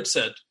the third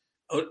set,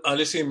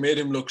 Aliassim made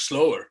him look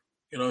slower.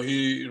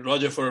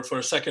 Roger for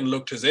a second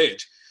looked his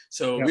age.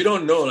 So we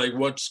don't know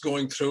what's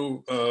going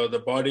through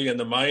the body and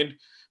the mind,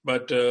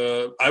 but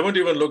I wouldn't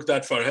even look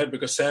that far ahead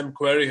because Sam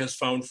Querrey has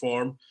found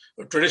form.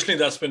 Traditionally,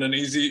 that's been an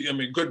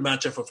good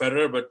matchup for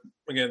Federer, but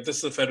again,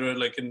 this is a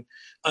Federer in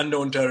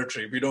unknown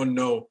territory. We don't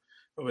know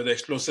with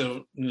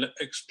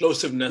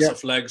explosiveness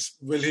of legs.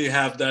 Will he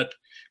have that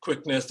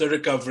quickness, the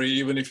recovery,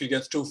 even if he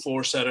gets 2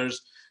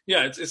 4-setters?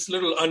 Yeah, it's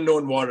little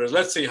unknown waters.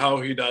 Let's see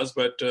how he does.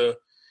 But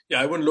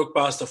I wouldn't look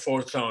past the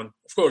 4th round.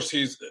 Of course,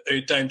 he's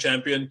 8-time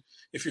champion.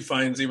 If he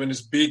finds even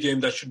his B game,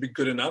 that should be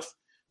good enough.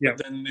 Yeah.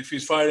 But then if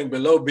he's firing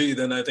below B,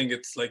 then I think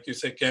it's like you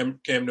say,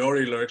 Cam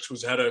Norrie lurks,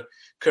 who's had a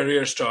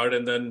career start,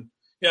 and then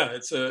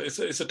it's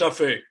a tough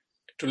way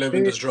to live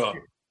in this draw.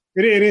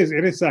 It is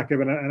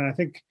Sakib, and I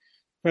think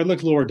if I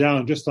look lower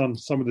down just on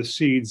some of the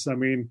seeds, I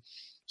mean,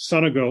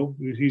 Sonego,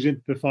 he's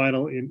into the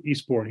final in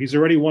Eastbourne. He's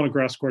already won a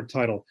grass court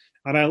title.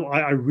 And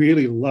I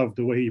really love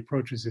the way he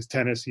approaches his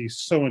tennis. He's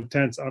so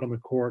intense out on the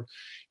court.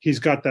 He's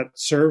got that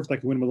serve that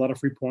can win him a lot of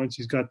free points.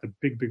 He's got the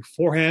big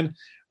forehand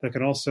that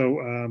can also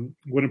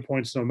win him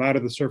points no matter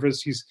the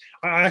surface.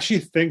 I actually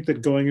think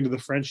that going into the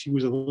French, he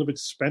was a little bit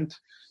spent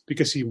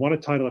because he won a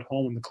title at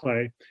home in the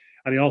clay.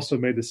 And he also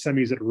made the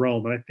semis at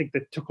Rome. And I think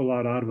that took a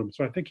lot out of him.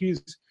 So I think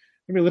he's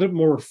maybe a little bit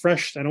more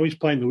refreshed. I know he's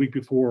playing the week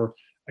before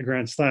a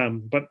Grand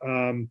Slam, but,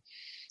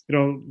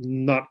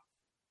 not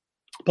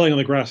playing on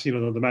the grass,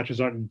 the matches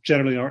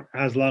generally aren't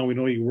as long. We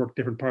know you work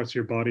different parts of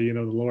your body,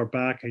 the lower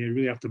back, and you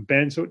really have to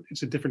bend. So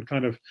it's a different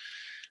kind of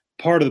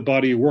part of the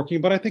body you're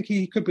working. But I think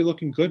he could be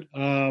looking good.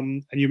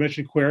 And you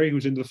mentioned Querrey,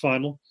 who's in the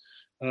final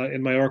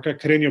in Mallorca.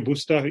 Carreño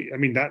Busta, I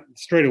mean, that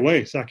straight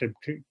away, Sakib,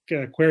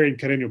 Querrey and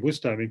Carreño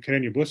Busta. I mean,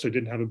 Carreño Busta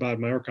didn't have a bad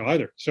Mallorca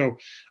either. So,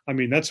 I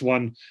mean, that's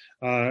one.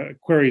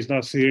 Querrey's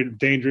not seated,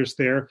 dangerous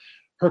there.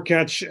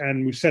 Hurkacz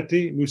and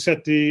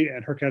Musetti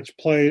and Hurkacz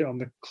play on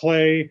the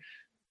clay.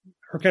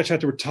 Hurkacz had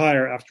to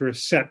retire after a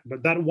set,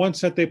 but that one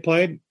set they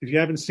played, if you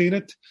haven't seen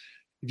it,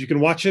 if you can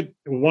watch it,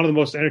 it was one of the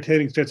most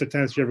entertaining sets of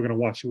tennis you're ever going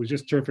to watch. It was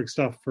just terrific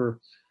stuff for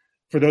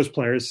those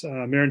players.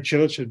 Marin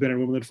Cilic has been in a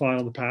Wimbledon final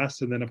in the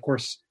past, and then, of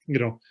course,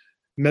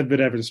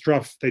 Medvedev and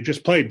Struff, they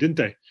just played, didn't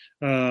they,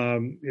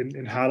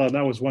 in Halle, and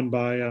that was won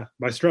by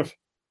Struff.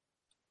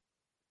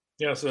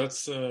 Yeah, so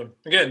that's,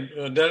 again,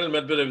 Daniel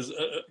Medvedev is,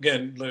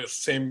 again, the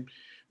same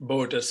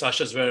boat as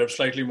Sasha Zverev,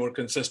 slightly more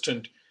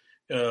consistent,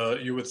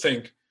 you would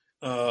think.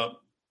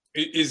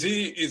 Is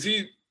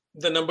he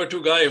the number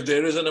 2 guy? If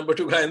there is a number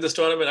 2 guy in this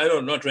tournament, I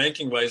don't know, not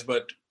ranking wise,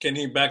 but can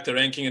he back the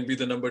ranking and be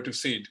the number 2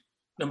 seed,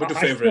 number 2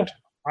 favorite?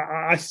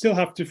 I still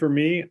have to, for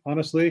me,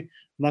 honestly, I'm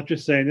not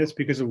just saying this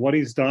because of what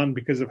he's done,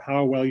 because of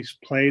how well he's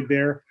played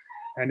there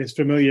and his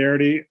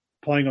familiarity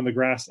playing on the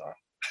grass.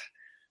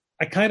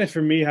 I kind of,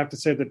 for me, have to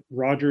say that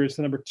Roger is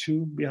the number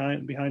 2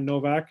 behind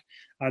Novak.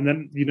 And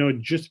then,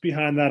 just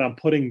behind that, I'm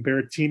putting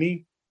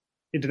Berrettini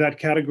into that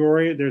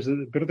category. There's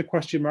a bit of the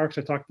question marks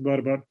I talked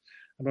about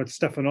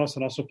Stefanos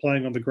and also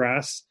playing on the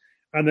grass.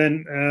 And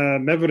then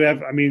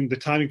Medvedev, I mean, the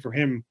timing for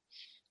him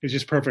is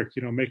just perfect.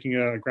 Making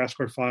a grass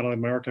court final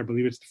in Mallorca. I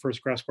believe it's the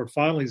first grass court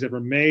final he's ever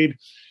made.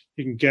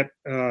 You can get,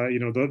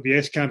 the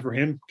ace count for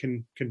him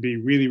can be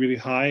really, really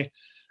high,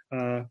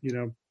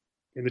 in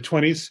the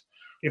 20s,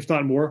 if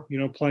not more,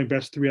 playing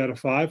best 3 out of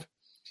 5.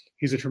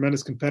 He's a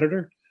tremendous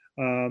competitor.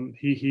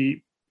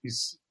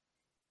 He's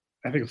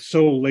I think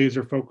so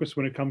laser focused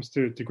when it comes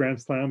to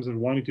Grand Slams and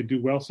wanting to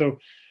do well. So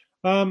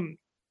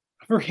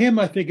for him,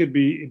 I think it'd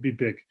be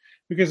big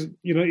because,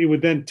 it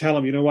would then tell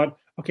him, you know what,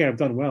 okay, I've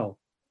done well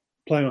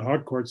playing on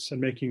hard courts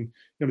and making,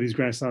 these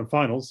Grand Slam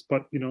finals,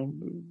 but,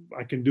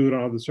 I can do it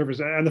on other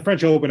surfaces. And the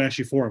French Open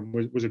actually for him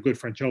was a good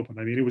French Open.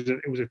 I mean,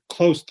 it was a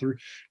close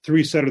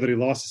 3-setter that he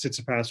lost to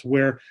Tsitsipas,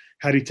 where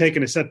had he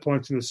taken a set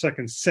points in the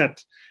second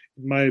set,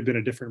 it might have been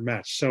a different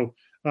match. So,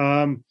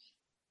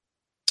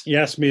 you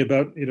asked me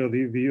about,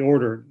 the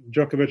order.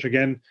 Djokovic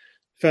again,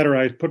 Federer,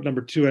 I put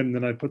number 2 in, and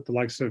then I put the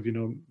likes of,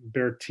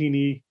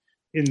 Berrettini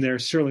in there,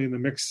 certainly in the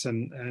mix,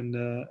 and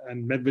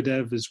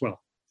Medvedev as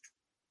well.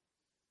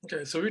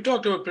 Okay, so we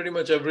talked about pretty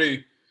much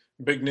every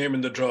big name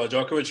in the draw.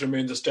 Djokovic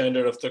remains the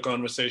standard of the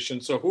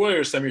conversation. So who are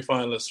your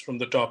semifinalists from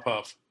the top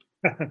half?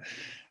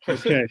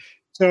 Okay,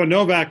 so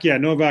Novak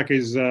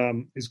is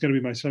going to be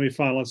my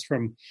semifinalist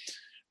from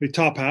the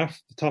top half,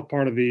 the top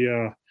part of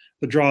the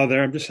draw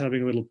there. I'm just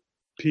having a little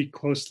peek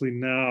closely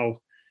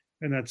now,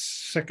 and that's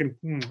second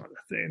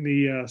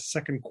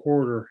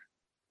quarter.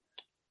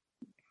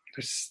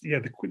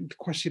 The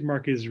question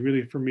mark is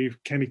really for me,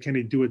 can he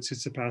do it,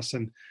 Tsitsipas,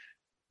 and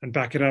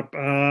back it up?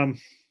 I'm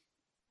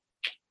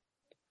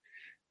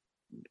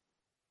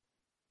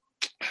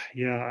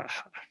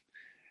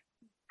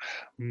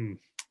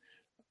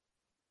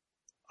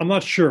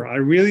not sure.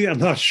 I'm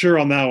not sure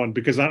on that one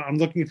because I'm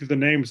looking through the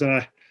names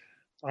and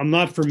I'm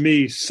not, for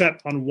me,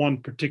 set on one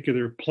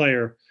particular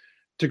player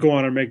to go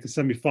on and make the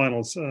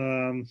semifinals.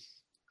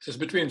 It's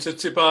between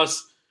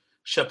Tsitsipas,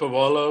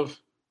 Shapovalov.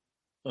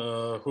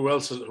 Who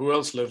else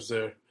lives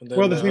there? And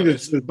then, the thing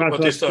is,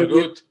 Bautista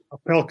Agut,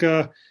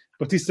 Opelka,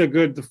 Bautista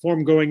Agut, the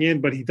form going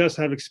in, but he does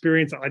have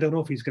experience. I don't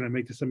know if he's going to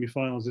make the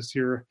semifinals this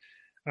year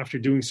after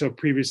doing so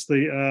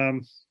previously.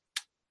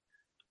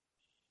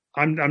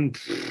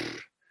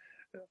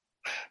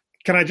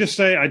 Can I just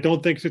say I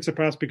don't think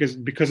Tsitsipas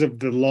because of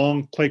the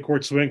long clay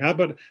court swing? How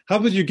about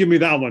you give me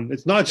that one?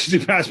 It's not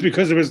Tsitsipas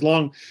because of his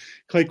long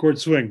clay court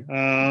swing.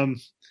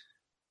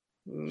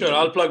 Sure,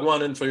 I'll plug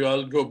one in for you.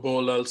 I'll go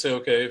bold. I'll say,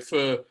 okay, if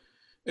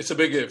it's a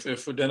big if.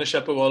 If Denis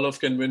Shapovalov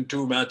can win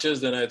 2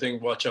 matches, then I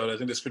think watch out. I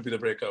think this could be the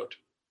breakout.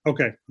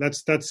 Okay,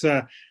 that's thanks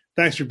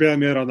for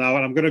bailing me out on that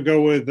one. I'm going to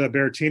go with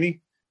Berrettini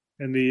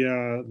in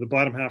the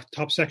bottom half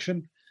top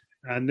section,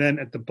 and then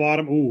at the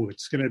bottom,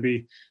 it's going to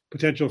be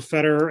potential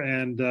Federer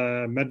and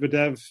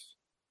Medvedev.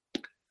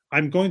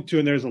 I'm going to,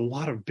 and there's a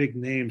lot of big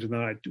names, and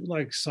I do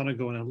like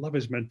Sonego, and I love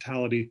his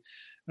mentality.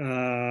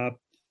 I'm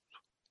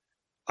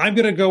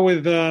going to go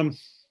with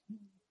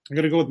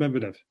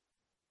Medvedev.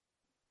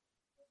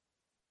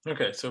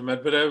 Okay, so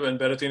Medvedev and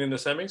Berrettini in the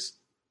semis.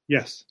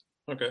 Yes.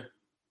 Okay.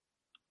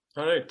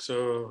 All right,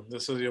 so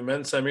this is your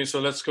men's semi. So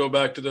let's go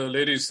back to the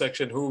ladies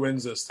section. Who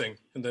wins this thing?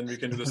 And then we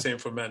can do the same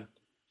for men.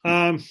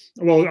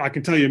 Well, I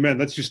can tell you men.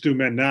 Let's just do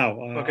men now.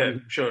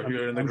 Okay, sure.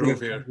 You're in the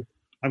groove here.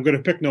 I'm going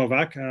to pick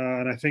Novak,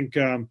 and I think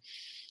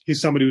he's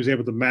somebody who's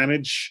able to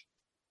manage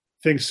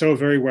things so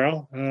very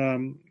well.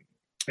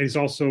 He's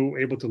also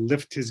able to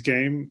lift his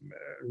game,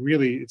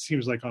 really, it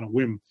seems like on a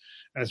whim,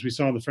 as we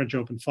saw in the French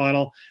Open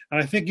final. And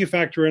I think you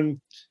factor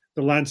in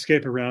the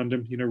landscape around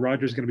him.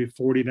 Roger's going to be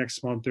 40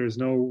 next month. There's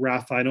no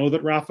Rafa. I know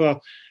that Rafa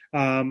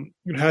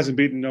hasn't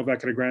beaten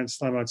Novak at a Grand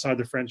Slam outside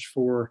the French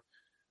for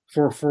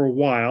a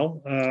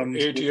while.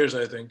 8 years,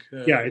 I think.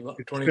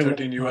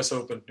 2013 U.S.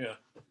 Open. Yeah,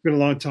 it's been a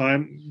long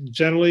time.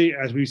 Generally,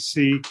 as we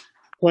see,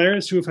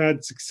 players who have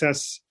had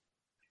success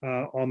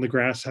on the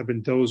grass have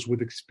been those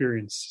with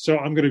experience. So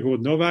I'm going to go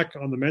with Novak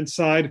on the men's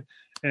side,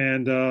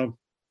 and on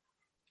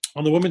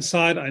the women's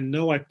side, I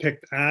know I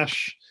picked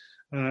Ash.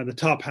 The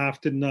top half,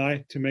 didn't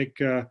I, to make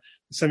the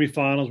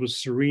semifinals with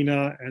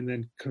Serena and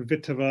then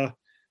Kvitova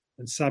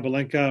and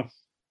Sabalenka.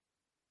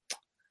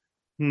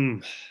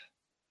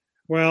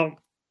 Well,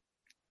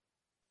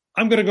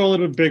 I'm going to go a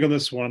little bit big on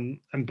this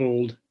one and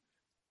bold.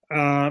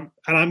 And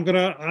I'm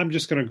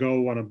just going to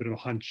go on a bit of a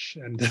hunch.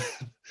 And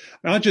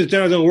my hunches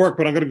generally don't work,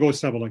 but I'm going to go with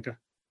Sabalenka.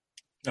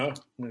 No,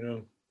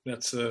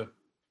 that's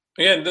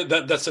again,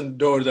 that's a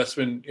door that's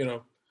been,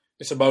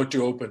 it's about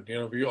to open.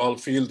 We all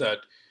feel that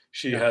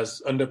she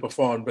has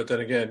underperformed, but then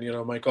again,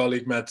 my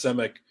colleague Matt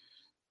Zemek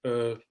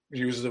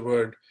uses the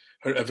word,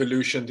 her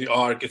evolution, the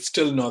arc, it's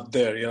still not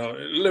there.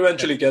 It'll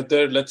eventually get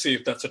there. Let's see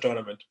if that's a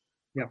tournament.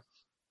 Yeah.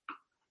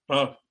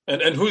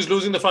 And who's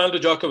losing the final to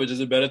Djokovic? Is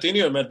it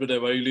Berrettini or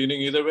Medvedev? Are you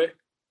leaning either way?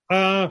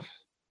 I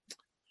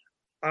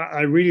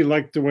really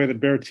like the way that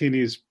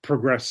Berrettini's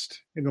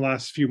progressed in the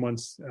last few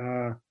months.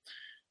 I'll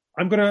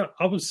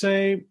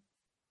say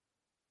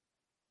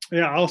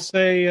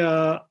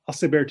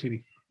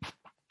Berrettini.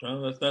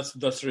 Well,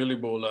 that's really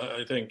bold.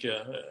 I think,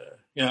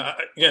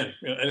 again,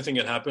 anything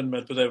can happen.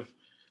 Medvedev,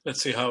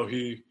 let's see how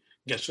he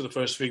gets to the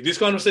first week. These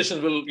conversations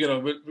will,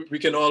 we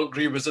can all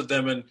revisit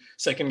them and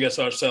second guess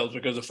ourselves,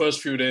 because the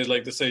first few days,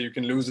 like they say, you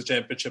can lose the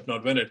championship,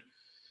 not win it.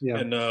 Yeah.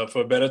 And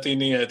for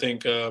Berrettini, I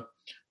think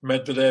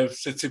Medvedev,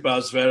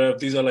 Tsitsipas, Zverev,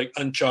 these are like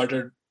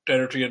uncharted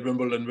territory at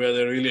Wimbledon where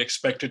they're really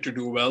expected to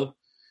do well.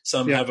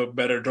 Some have a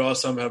better draw,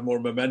 some have more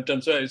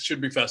momentum. So it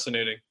should be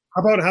fascinating.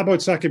 How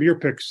about Sakib, your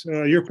picks?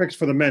 Your picks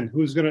for the men.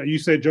 You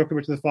say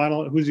Djokovic in the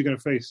final. Who's he going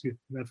to face in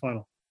that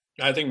final?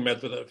 I think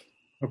Medvedev.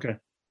 Okay.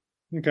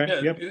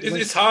 Yeah, yep.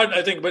 It's hard,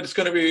 I think, but it's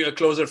going to be a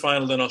closer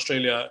final than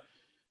Australia.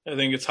 I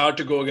think it's hard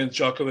to go against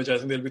Djokovic. I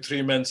think there'll be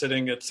 3 men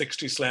sitting at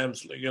 60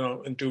 slams,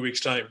 in 2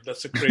 weeks' time.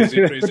 That's a crazy.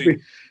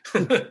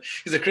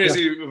 It's a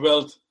crazy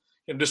wealth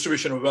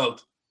distribution of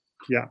wealth.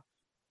 Yeah.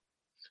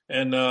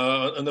 And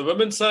on the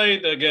women's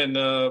side, again,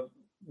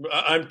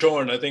 I'm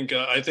torn. I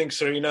think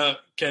Serena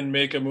can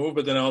make a move,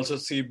 but then I also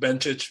see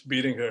Bencic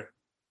beating her.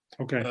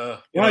 Okay.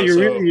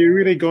 You're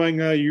really going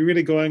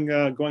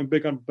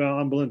big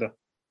on Belinda.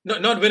 No,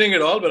 not winning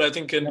it all, but I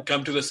think can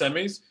come to the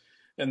semis.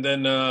 And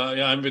then,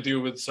 I'm with you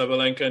with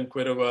Sabalenka and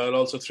Kvitova. I'll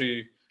also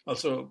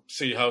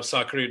see how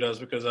Sakari does,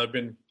 because I've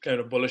been kind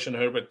of bullish on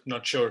her, but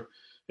not sure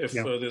if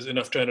there's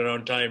enough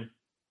turnaround time.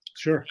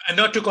 Sure. And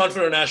not too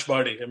confident on Ash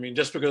Barty. I mean,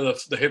 just because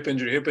of the hip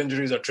injury. Hip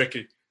injuries are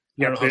tricky.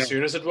 I don't know how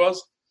serious it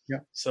was. Yeah.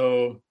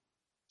 So,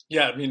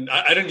 I mean,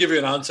 I didn't give you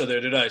an answer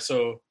there, did I?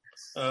 So,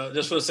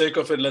 just for the sake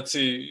of it, let's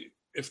see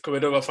if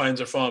Kvitova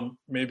finds her form.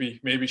 Maybe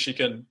she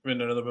can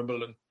win another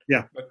Wimbledon.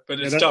 Yeah. But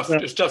it's tough.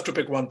 It's tough to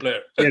pick one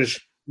player. It is.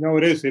 No,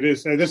 it is. It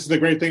is. This is the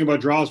great thing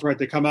about draws, right?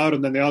 They come out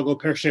and then they all go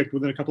pear-shaped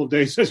within a couple of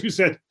days, as you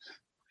said.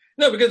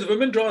 No, because the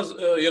women draws,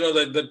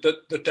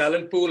 the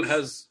talent pool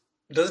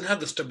doesn't have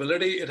the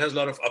stability. It has a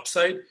lot of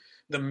upside.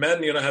 The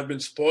men, have been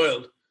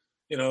spoiled,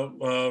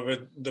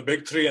 with the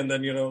big three, and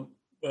then,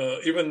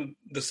 even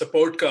the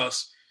support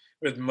cast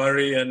with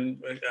Murray,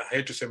 and I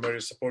hate to say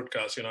Murray's support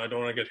cast, I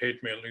don't want to get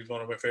hate mail. He's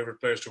one of my favorite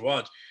players to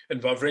watch.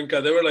 And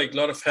Wawrinka, they were like a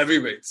lot of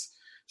heavyweights.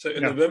 So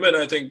in the women,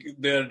 I think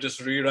they're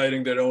just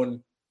rewriting their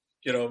own,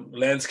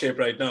 landscape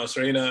right now.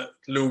 Serena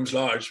looms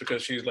large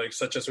because she's like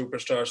such a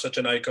superstar, such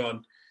an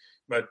icon.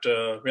 But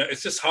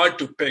it's just hard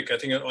to pick. I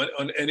think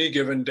on any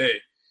given day,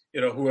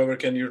 whoever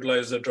can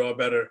utilize the draw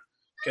better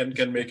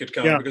can make it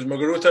count. Yeah. Because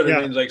Muguruza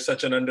remains like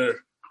such an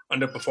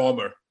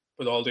underperformer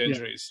with all the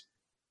injuries.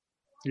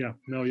 Yeah,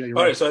 no, yeah, you're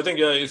All right. right, so I think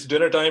it's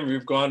dinner time.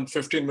 We've gone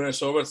 15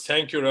 minutes over.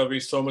 Thank you,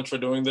 Ravi, so much for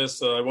doing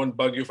this. I won't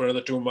bug you for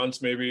another 2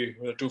 months, maybe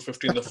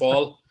 250 in the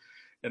fall.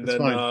 And That's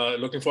then fine.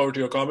 looking forward to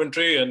your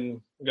commentary.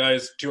 And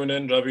guys, tune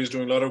in. Ravi's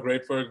doing a lot of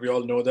great work. We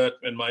all know that.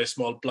 And my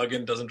small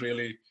plug-in doesn't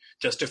really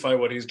justify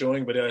what he's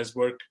doing. But yeah, his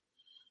work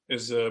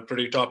is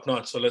pretty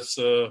top-notch. So let's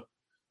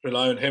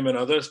rely on him and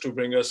others to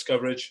bring us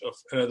coverage of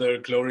another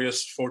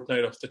glorious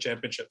fortnight of the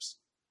championships.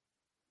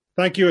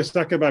 Thank you,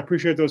 Astakib. I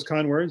appreciate those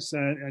kind words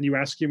and you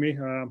asking me.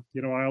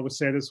 I always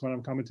say this when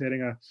I'm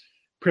commentating, a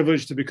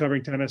privilege to be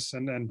covering tennis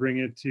and bring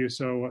it to you.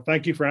 So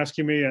thank you for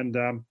asking me, and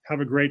have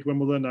a great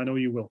Wimbledon. I know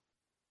you will.